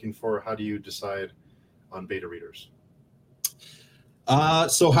feedback you're looking for? How do you decide on beta readers?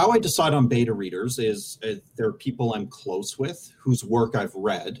 So how I decide on beta readers is there are people I'm close with whose work I've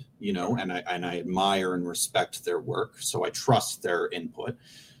read, and I admire and respect their work. So I trust their input.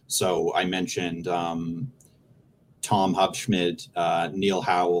 So I mentioned Tom Hubschmid, Neil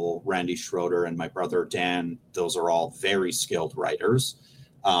Howell, Randy Schroeder, and my brother Dan. Those are all very skilled writers.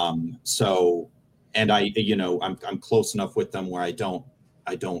 I'm close enough with them where I don't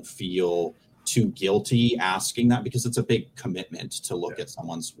feel too guilty asking that, because it's a big commitment to look at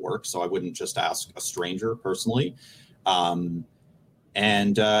someone's work. So I wouldn't just ask a stranger personally.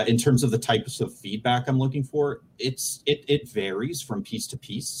 And in terms of the types of feedback I'm looking for, it varies from piece to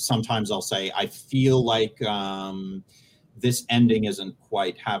piece. Sometimes I'll say, I feel like this ending isn't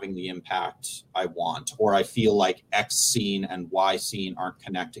quite having the impact I want, or I feel like X scene and Y scene aren't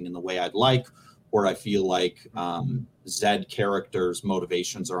connecting in the way I'd like, or I feel like Z characters'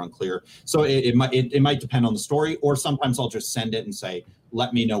 motivations are unclear. So it might depend on the story, or sometimes I'll just send it and say,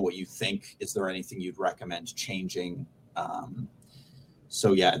 let me know what you think. Is there anything you'd recommend changing? That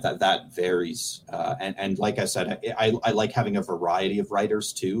varies. And like I said, I like having a variety of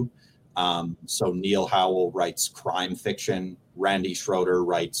writers too. So Neil Howell writes crime fiction. Randy Schroeder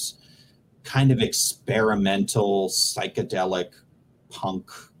writes kind of experimental, psychedelic,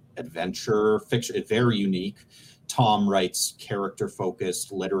 punk adventure fiction, very unique. Tom writes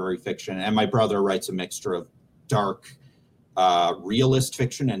character-focused literary fiction, and my brother writes a mixture of dark, realist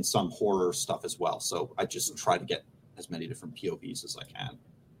fiction and some horror stuff as well. So I just try to get as many different POVs as I can.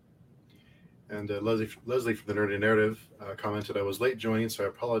 And Leslie from the Nerdy Narrative commented, I was late joining, so I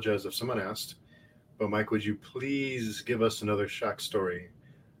apologize if someone asked. But Mike, would you please give us another Shack story?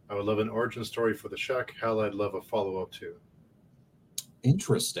 I would love an origin story for the Shack. Hal, I'd love a follow-up too.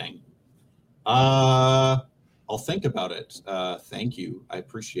 Interesting. I'll think about it. Thank you. I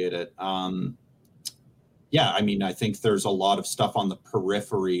appreciate it. I think there's a lot of stuff on the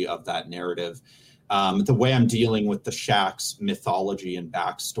periphery of that narrative. The way I'm dealing with the Shack's mythology and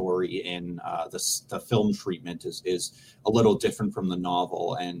backstory in the film treatment is a little different from the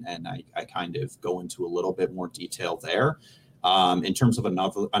novel, and I kind of go into a little bit more detail there. In terms of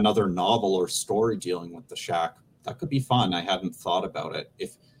another novel or story dealing with the Shack, that could be fun. I hadn't thought about it.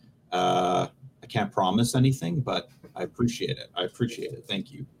 If I can't promise anything, but I appreciate it.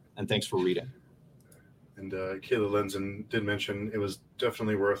 Thank you, and thanks for reading. And Kayla Lenzen did mention it was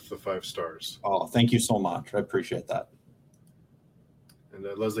definitely worth the 5 stars. Oh, thank you so much. I appreciate that. And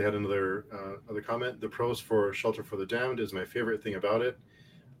Leslie had another comment. The prose for Shelter for the Damned is my favorite thing about it.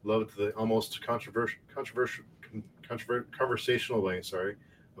 Loved the almost controversial conversational way,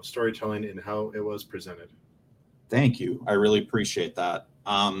 of storytelling and how it was presented. Thank you. I really appreciate that.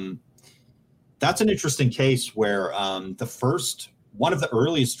 That's an interesting case where one of the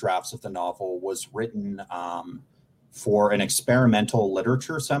earliest drafts of the novel was written for an experimental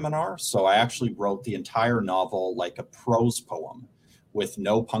literature seminar. So I actually wrote the entire novel like a prose poem with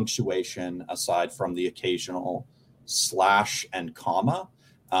no punctuation aside from the occasional slash and comma.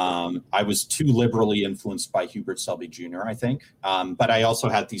 I was too liberally influenced by Hubert Selby Jr., I think. But I also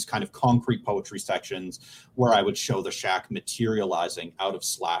had these kind of concrete poetry sections where I would show the shack materializing out of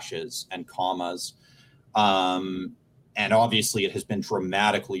slashes and commas. And obviously it has been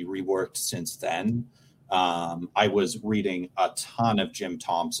dramatically reworked since then. I was reading a ton of Jim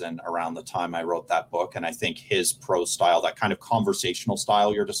Thompson around the time I wrote that book. And I think his prose style, that kind of conversational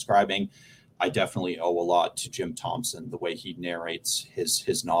style you're describing, I definitely owe a lot to Jim Thompson, the way he narrates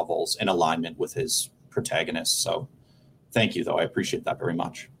his novels in alignment with his protagonists. So thank you, though. I appreciate that very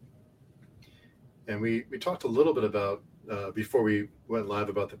much. And we talked a little bit about, before we went live,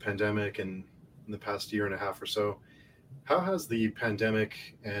 about the pandemic and in the past year and a half or so. How has the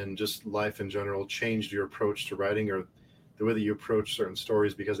pandemic and just life in general changed your approach to writing or the way that you approach certain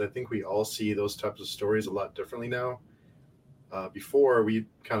stories? Because I think we all see those types of stories a lot differently now. Before, we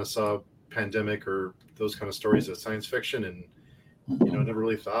kind of saw pandemic or those kind of stories as science fiction and, never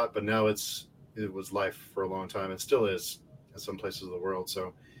really thought. But now it was life for a long time. It still is in some places of the world.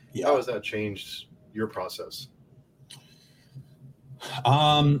 So how has that changed your process?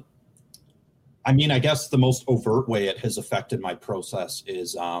 I guess the most overt way it has affected my process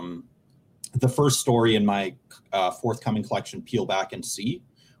is the first story in my forthcoming collection, Peel Back and See,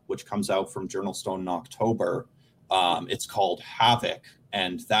 which comes out from Journal Stone in October. It's called Havoc,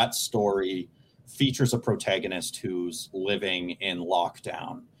 and that story features a protagonist who's living in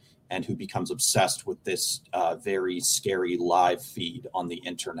lockdown and who becomes obsessed with this very scary live feed on the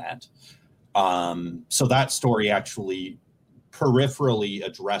internet. So that story actually peripherally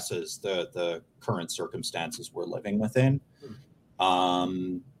addresses the current circumstances we're living within.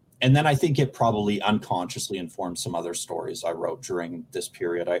 And then I think it probably unconsciously informed some other stories I wrote during this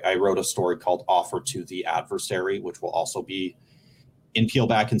period. I wrote a story called Offer to the Adversary, which will also be in Peel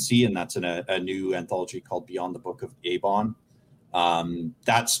Back and See, and that's in a new anthology called Beyond the Book of Avon.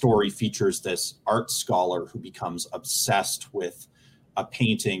 That story features this art scholar who becomes obsessed with a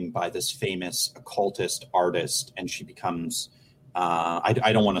painting by this famous occultist artist, and she becomes I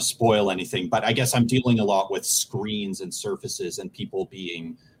don't want to spoil anything, but I guess I'm dealing a lot with screens and surfaces and people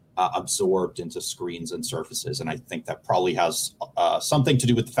being absorbed into screens and surfaces. And I think that probably has something to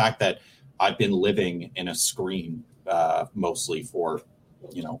do with the fact that I've been living in a screen mostly for,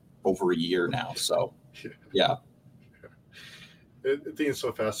 over a year now. So, yeah. I think it's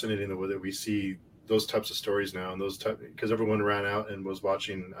so fascinating the way that we see those types of stories now, and because everyone ran out and was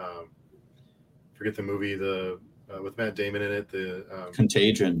watching, forget the movie, with Matt Damon in it, the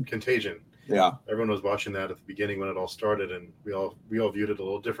Contagion. Yeah, everyone was watching that at the beginning when it all started, and we all viewed it a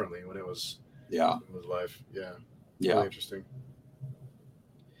little differently when it was live. Yeah, really interesting.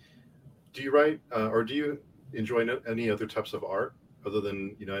 Do you write or do you enjoy any other types of art other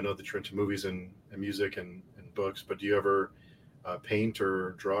than, I know that you're into movies and music and books, but do you ever paint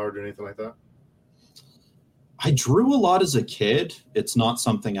or draw or do anything like that? I drew a lot as a kid. It's not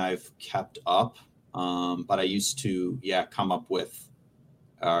something I've kept up. But I used to, come up with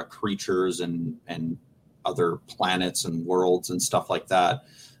creatures and other planets and worlds and stuff like that.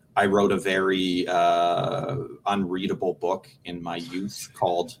 I wrote a very unreadable book in my youth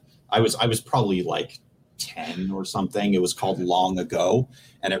called, I was probably like 10 or something. It was called Long Ago,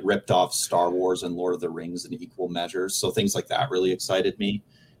 and it ripped off Star Wars and Lord of the Rings in equal measures. So things like that really excited me.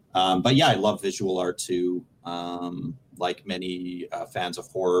 But yeah, I love visual art too. Like many fans of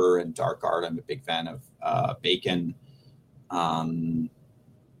horror and dark art, I'm a big fan of Bacon. And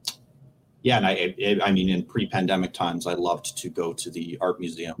in pre-pandemic times, I loved to go to the art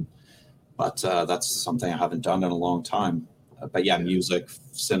museum, but that's something I haven't done in a long time. But music,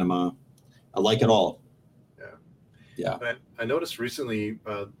 cinema, I like it all. Yeah. I noticed recently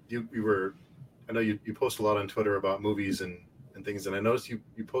I know you post a lot on Twitter about movies and things, and I noticed you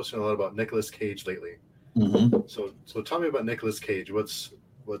posted a lot about Nicolas Cage lately. Mm-hmm. So tell me about Nicolas Cage. What's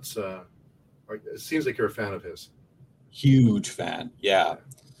it seems like you're a fan of his. Huge fan. Yeah.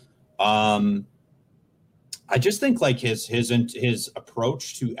 I just think like his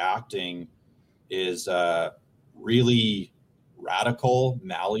approach to acting is really radical,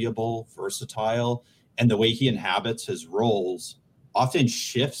 malleable, versatile, and the way he inhabits his roles often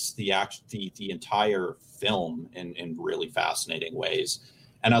shifts the entire film in really fascinating ways.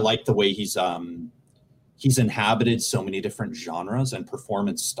 And I like the way he's inhabited so many different genres and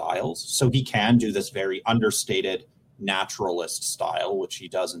performance styles. So he can do this very understated naturalist style, which he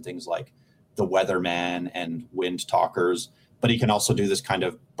does in things like The Weatherman and Wind Talkers. But he can also do this kind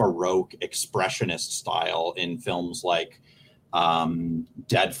of Baroque expressionist style in films like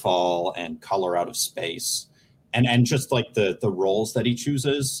Deadfall and Color Out of Space. And just like the roles that he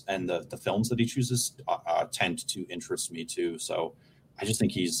chooses and the films that he chooses tend to interest me too. So I just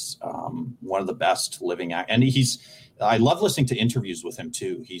think he's one of the best living and I love listening to interviews with him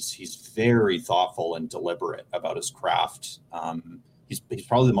too. He's very thoughtful and deliberate about his craft. He's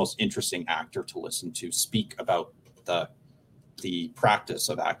probably the most interesting actor to listen to speak about the practice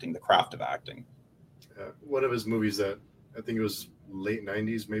of acting, the craft of acting. One of his movies that I think it was late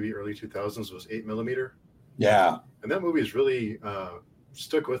 90s, maybe early 2000s was 8mm. Yeah. And that movie has really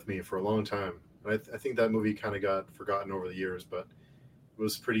stuck with me for a long time. I think that movie kind of got forgotten over the years, but it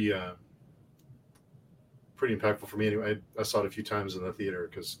was pretty impactful for me. Anyway, I saw it a few times in the theater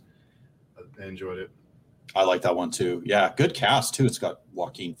because I enjoyed it. I like that one too. Yeah, good cast too. It's got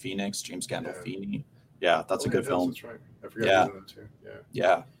Joaquin Phoenix, James Gandolfini. Yeah, that's a good film. That's right. I forgot that too.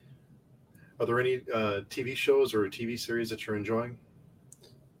 Yeah. Are there any TV shows or TV series that you're enjoying?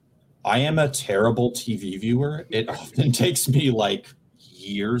 I am a terrible TV viewer. It often takes me like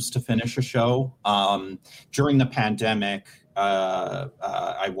years to finish a show. During the pandemic,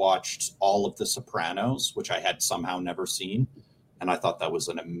 I watched all of The Sopranos, which I had somehow never seen. And I thought that was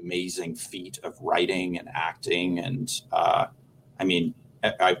an amazing feat of writing and acting. And I mean,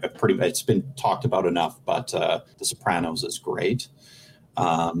 it's been talked about enough, but The Sopranos is great.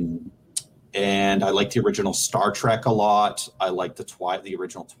 And I like the original Star Trek a lot. I like the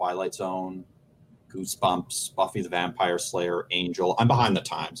original Twilight Zone, Goosebumps, Buffy the Vampire Slayer, Angel. I'm behind the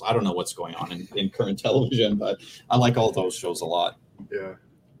times. I don't know what's going on in current television, but I like all those shows a lot. Yeah.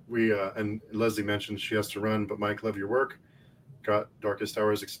 We and Leslie mentioned she has to run, but Mike, love your work. Got Darkest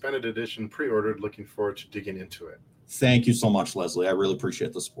Hours Expanded Edition pre-ordered. Looking forward to digging into it. Thank you so much, Leslie. I really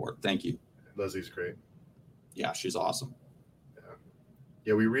appreciate the support. Thank you. Leslie's great. Yeah, she's awesome.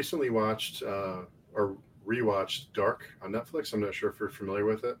 Yeah, we recently watched or rewatched Dark on Netflix. I'm not sure if you're familiar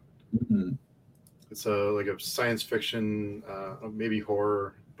with it. Mm-hmm. It's like a science fiction, maybe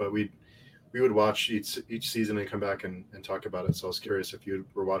horror, but we would watch each season and come back and talk about it. So I was curious if you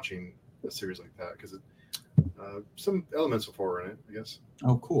were watching a series like that because some elements of horror in it, I guess.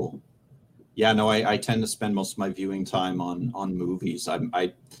 Oh, cool. Yeah, no, I tend to spend most of my viewing time on movies.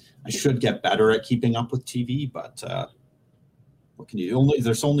 I should get better at keeping up with TV, but what can you do?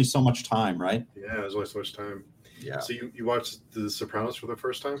 There's only so much time, right? Yeah, there's only so much time. Yeah. So you watched The Sopranos for the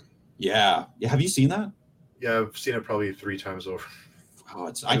first time? Yeah. Have you seen that? Yeah, I've seen it probably 3 times over.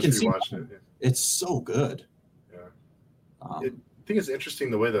 Oh, I can see it. Yeah. It's so good. Yeah. I think it's interesting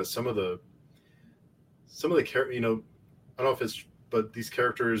the way that some of the characters, I don't know if it's, but these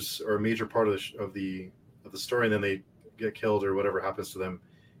characters are a major part of the story, and then they get killed or whatever happens to them,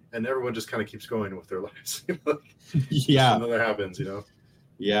 and everyone just kind of keeps going with their lives. Yeah, nothing happens.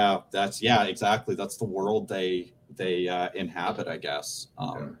 Yeah, exactly. That's the world they inhabit, I guess.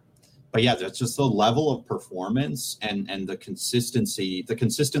 But yeah, that's just the level of performance and the consistency, the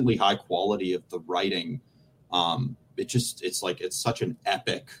consistently high quality of the writing. It's such an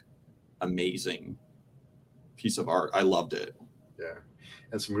epic, amazing piece of art. I loved it. Yeah,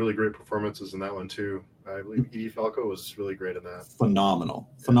 and some really great performances in that one too. I believe Edie Falco was really great in that. Phenomenal.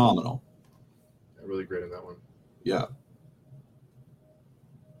 Yeah, really great in that one. Yeah.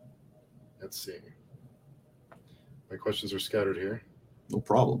 Let's see. My questions are scattered here. No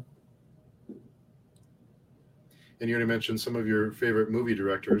problem. And you already mentioned some of your favorite movie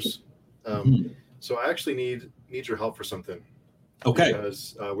directors. So I actually need your help for something. Okay.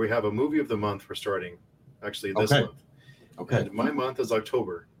 Because we have a movie of the month we're starting, actually this month. Okay. And my month is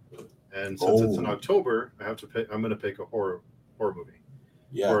October, and since it's in October, I'm going to pick a horror movie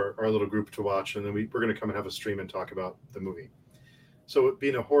for our little group to watch, and then we're going to come and have a stream and talk about the movie. So,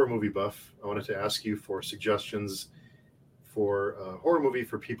 being a horror movie buff, I wanted to ask you for suggestions for a horror movie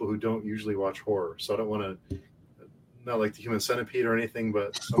for people who don't usually watch horror. So I don't want to, not like the Human Centipede or anything,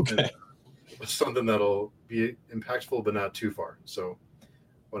 but something that'll be impactful but not too far. So,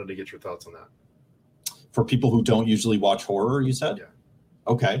 wanted to get your thoughts on that. For people who don't usually watch horror, you said? Yeah.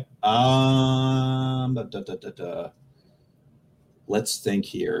 Okay. Let's think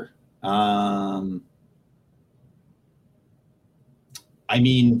here. I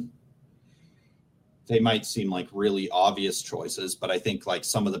mean, they might seem like really obvious choices, but I think like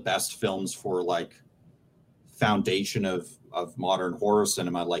some of the best films for like foundation of modern horror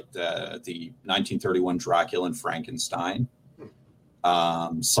cinema, like the 1931 Dracula and Frankenstein.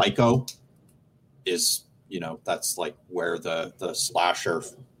 Psycho is that's like where the slasher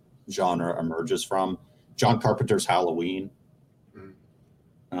genre emerges from. John Carpenter's Halloween.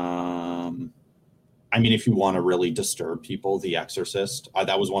 I mean, if you want to really disturb people, The Exorcist.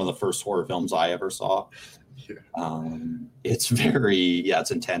 That was one of the first horror films I ever saw. Yeah. It's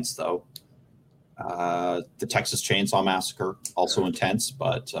it's intense though. The Texas Chainsaw Massacre, also intense,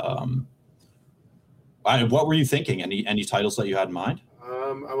 but what were you thinking? Any titles that you had in mind?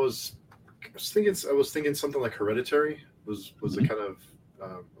 I was thinking something like Hereditary was a kind of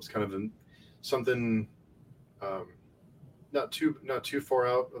something not too far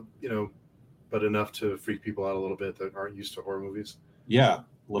out, but enough to freak people out a little bit that aren't used to horror movies. Yeah, a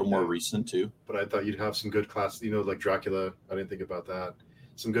little more recent too. But I thought you'd have some good classics, like Dracula. I didn't think about that.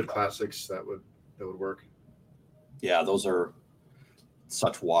 Some good classics that would work. Yeah, those are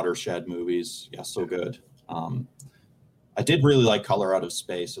such watershed movies. Yeah, so good. I did really like Color Out of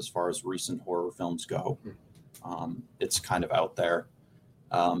Space as far as recent horror films go. It's kind of out there.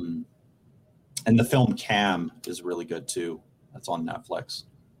 And the film Cam is really good too. That's on Netflix.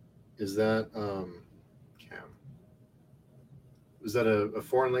 Is that Cam? Is that a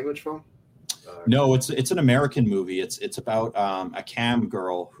foreign language film? No, it's an American movie. It's about a cam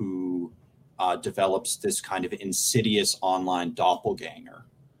girl who develops this kind of insidious online doppelganger.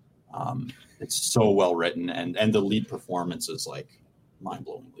 It's so well written, and the lead performance is like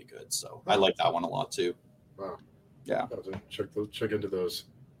mind-blowingly good. So I like that one a lot too. Wow. Yeah. Check into those.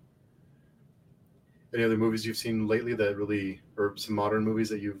 Any other movies you've seen lately or some modern movies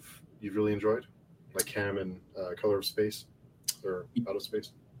that you've really enjoyed, like Cam and Color of Space or Out of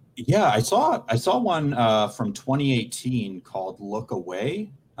Space? Yeah, I saw one from 2018 called Look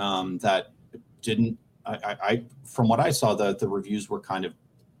Away. That didn't. I from what I saw, the reviews were kind of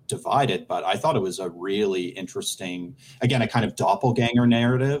divided, but I thought it was a really interesting, again, a kind of doppelganger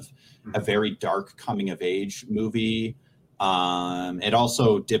narrative, a very dark coming of age movie. It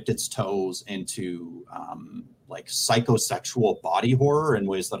also dipped its toes into like psychosexual body horror in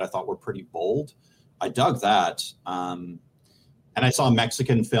ways that I thought were pretty bold. I dug that. And I saw a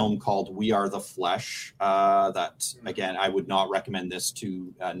Mexican film called We Are the Flesh. That, again, I would not recommend this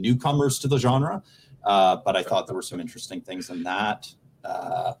to newcomers to the genre, but I thought there were some interesting things in that.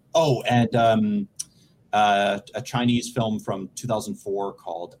 And a Chinese film from 2004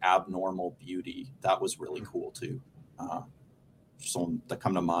 called Abnormal Beauty. That was really cool too. Some that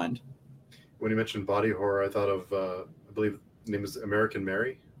come to mind. When you mentioned body horror, I thought of I believe the name is American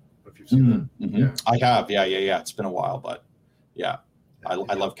Mary. I don't know if you've seen that. Mm-hmm. Yeah, I have. Yeah. It's been a while, but yeah, I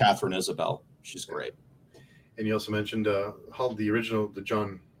love Catherine Isabel. She's great. And you also mentioned the original, the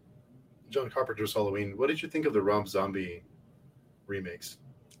John Carpenter's Halloween. What did you think of the Rob Zombie remakes?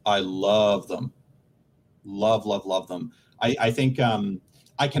 I love them. Love them. I think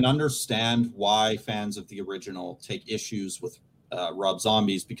I can understand why fans of the original take issues with Rob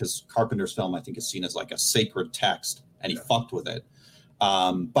Zombie's, because Carpenter's film, I think, is seen as like a sacred text, and he fucked with it.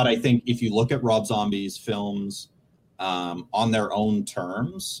 But I think if you look at Rob Zombie's films on their own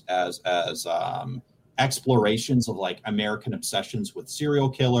terms as explorations of like American obsessions with serial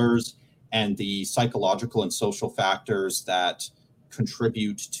killers and the psychological and social factors that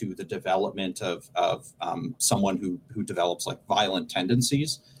contribute to the development of someone who develops like violent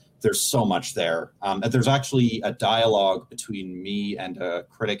tendencies, there's so much there. There's actually a dialogue between me and a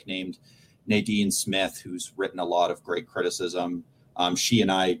critic named Nadine Smith, who's written a lot of great criticism. She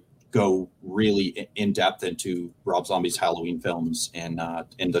and I go really in depth into Rob Zombie's Halloween films in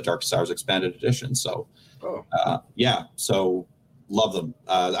the Darkest Hours Expanded Edition. So, so love them.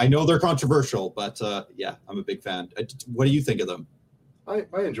 I know they're controversial, but I'm a big fan. What do you think of them? I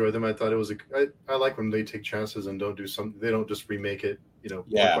enjoy them. I thought it was I like when they take chances and don't do something. They don't just remake it,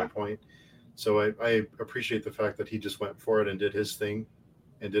 point by point. So I appreciate the fact that he just went for it and did his thing,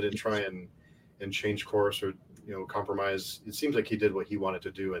 and didn't try and change course or compromise. It seems like he did what he wanted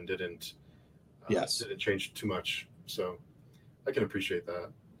to do and didn't change too much. So I can appreciate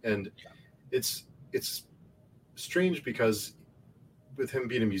that. And it's strange because with him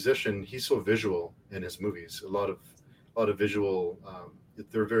being a musician, he's so visual in his movies. A lot of visual.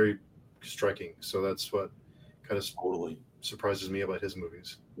 They're very striking. So that's what kind of totally surprises me about his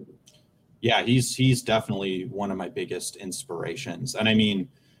movies. Yeah, he's definitely one of my biggest inspirations. And I mean,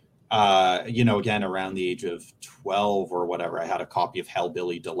 again, around the age of 12 or whatever, I had a copy of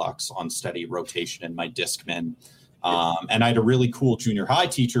Hellbilly Deluxe on steady rotation in my Discman. And I had a really cool junior high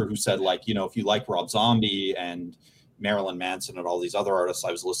teacher who said, like, if you like Rob Zombie and Marilyn Manson and all these other artists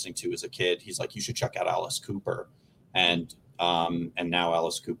I was listening to as a kid, he's like, you should check out Alice Cooper. And now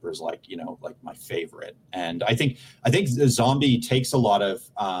Alice Cooper is like my favorite. And I think Zombie takes a lot of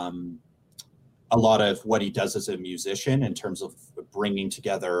a lot of what he does as a musician in terms of bringing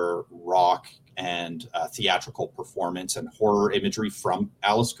together rock and theatrical performance and horror imagery from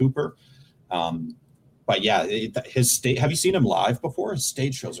Alice Cooper. But yeah, his stage. Have you seen him live before? His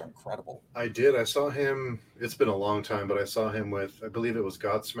stage shows are incredible. I did. I saw him. It's been a long time, but I saw him with, I believe it was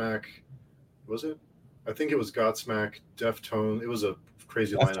Godsmack. Was it? I think it was Godsmack, Deftones. It was a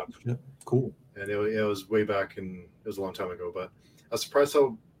crazy lineup. Yeah, cool. And it was way back, and it was a long time ago. But I was surprised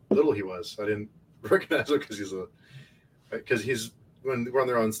how little he was. I didn't recognize him because he's when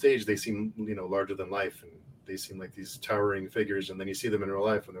they're on stage, they seem larger than life, and they seem like these towering figures. And then you see them in real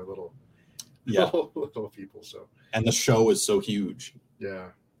life, and they're little people. So and the show is so huge. Yeah.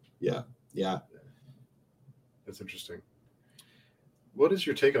 That's interesting. What is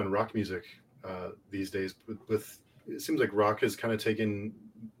your take on rock music these days? With it seems like rock has kind of taken,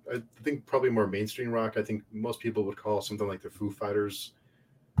 I think, probably more mainstream rock. I think most people would call something like the Foo Fighters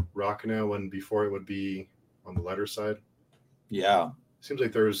rock now, when before it would be on the lighter side. Yeah. Seems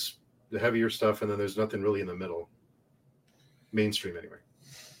like there's the heavier stuff, and then there's nothing really in the middle. Mainstream, anyway.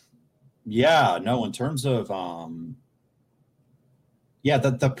 Yeah, no, in terms of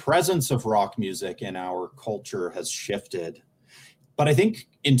the presence of rock music in our culture has shifted. But I think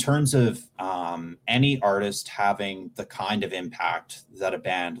in terms of any artist having the kind of impact that a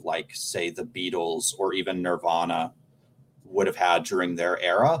band like, say, the Beatles or even Nirvana would have had during their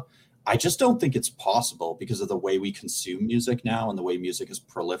era, I just don't think it's possible because of the way we consume music now and the way music is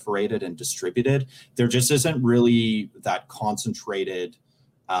proliferated and distributed. There just isn't really that concentrated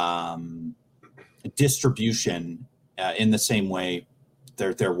distribution in the same way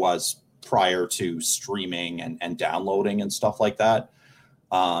there was prior to streaming and downloading and stuff like that.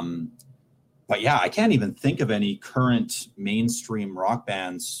 But yeah, I can't even think of any current mainstream rock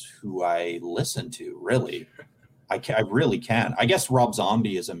bands who I listen to, really. I really can't. I guess Rob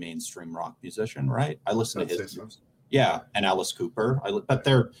Zombie is a mainstream rock musician, right? I listen to his music. Yeah, and Alice Cooper. But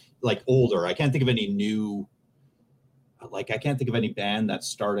they're like older. I can't think of any new. Like, I can't think of any band that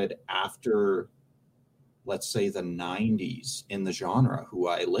started after, let's say, the 90s in the genre who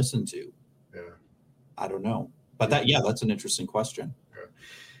I listen to. Yeah. I don't know. But that's an interesting question.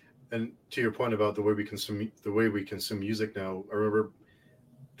 Yeah. And to your point about the way we consume music now, I remember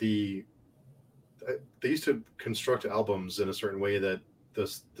they used to construct albums in a certain way that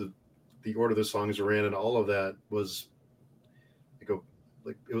the order the songs were in and all of that was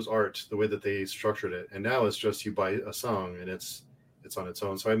like it was art, the way that they structured it. And now it's just you buy a song and it's on its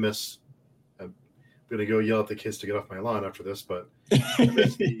own. So I'm going to go yell at the kids to get off my lawn after this, but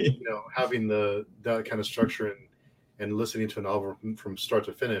having that kind of structure and listening to an album from start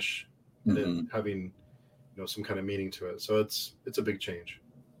to finish, and then having some kind of meaning to it. So it's a big change.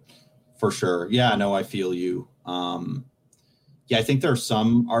 For sure. Yeah, no, I feel you. I think there are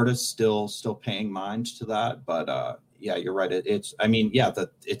some artists still paying mind to that, but yeah, you're right. It's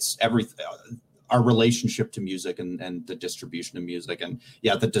everything. Our relationship to music and the distribution of music and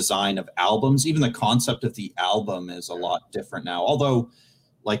the design of albums, even the concept of the album is a lot different now. Although,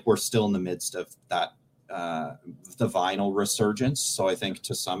 like, we're still in the midst of that, the vinyl resurgence. So I think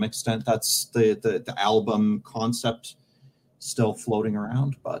to some extent that's the album concept still floating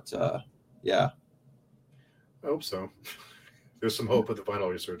around. But yeah, I hope so. There's some hope with the vinyl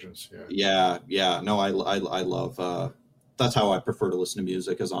resurgence. Yeah. No, I love. That's how I prefer to listen to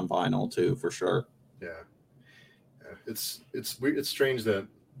music, is on vinyl too, for sure. Yeah. It's weird. It's strange that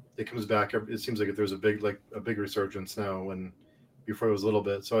it comes back. It seems like there's a big resurgence now, when before it was a little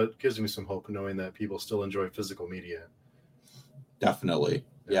bit. So it gives me some hope knowing that people still enjoy physical media. Definitely.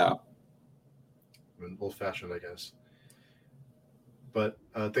 Yeah. Old fashioned, I guess. But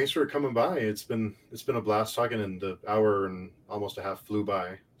thanks for coming by. It's been a blast talking, and the hour and almost a half flew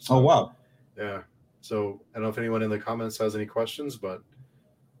by. So, oh, wow. Yeah. So I don't know if anyone in the comments has any questions, but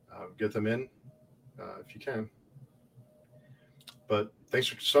get them in if you can. But thanks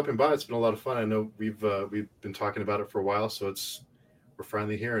for stopping by. It's been a lot of fun. I know we've been talking about it for a while, so we're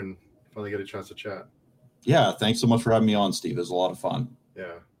finally here and finally get a chance to chat. Yeah, thanks so much for having me on, Steve. It was a lot of fun.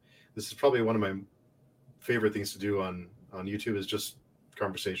 Yeah, this is probably one of my favorite things to do on YouTube, is just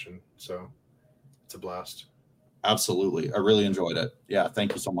conversation. So it's a blast. Absolutely, I really enjoyed it. Yeah,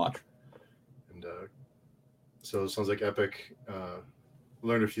 thank you so much. And so it sounds like Epic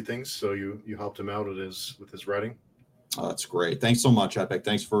learned a few things. So you helped him out with his writing. Oh, that's great. Thanks so much, Epic.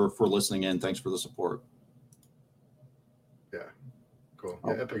 Thanks for listening in. Thanks for the support. Yeah, cool.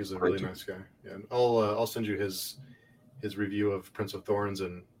 Yeah, Epic is a really nice guy. Yeah, and I'll send you his review of Prince of Thorns,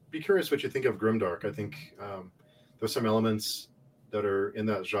 and be curious what you think of Grimdark. I think there's some elements that are in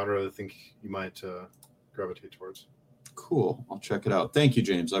that genre that I think you might gravitate towards. Cool. I'll check it out. Thank you,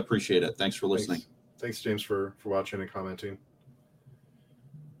 James. I appreciate it. Thanks for listening. Thanks James, for watching and commenting.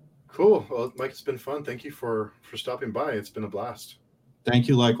 Cool. Well, Mike, it's been fun. Thank you for stopping by. It's been a blast. Thank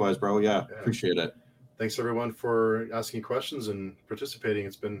you likewise, bro. Yeah. Appreciate it. Thanks everyone for asking questions and participating.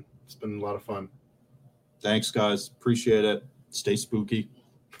 It's been a lot of fun. Thanks, guys. Appreciate it. Stay spooky.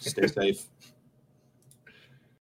 Stay safe.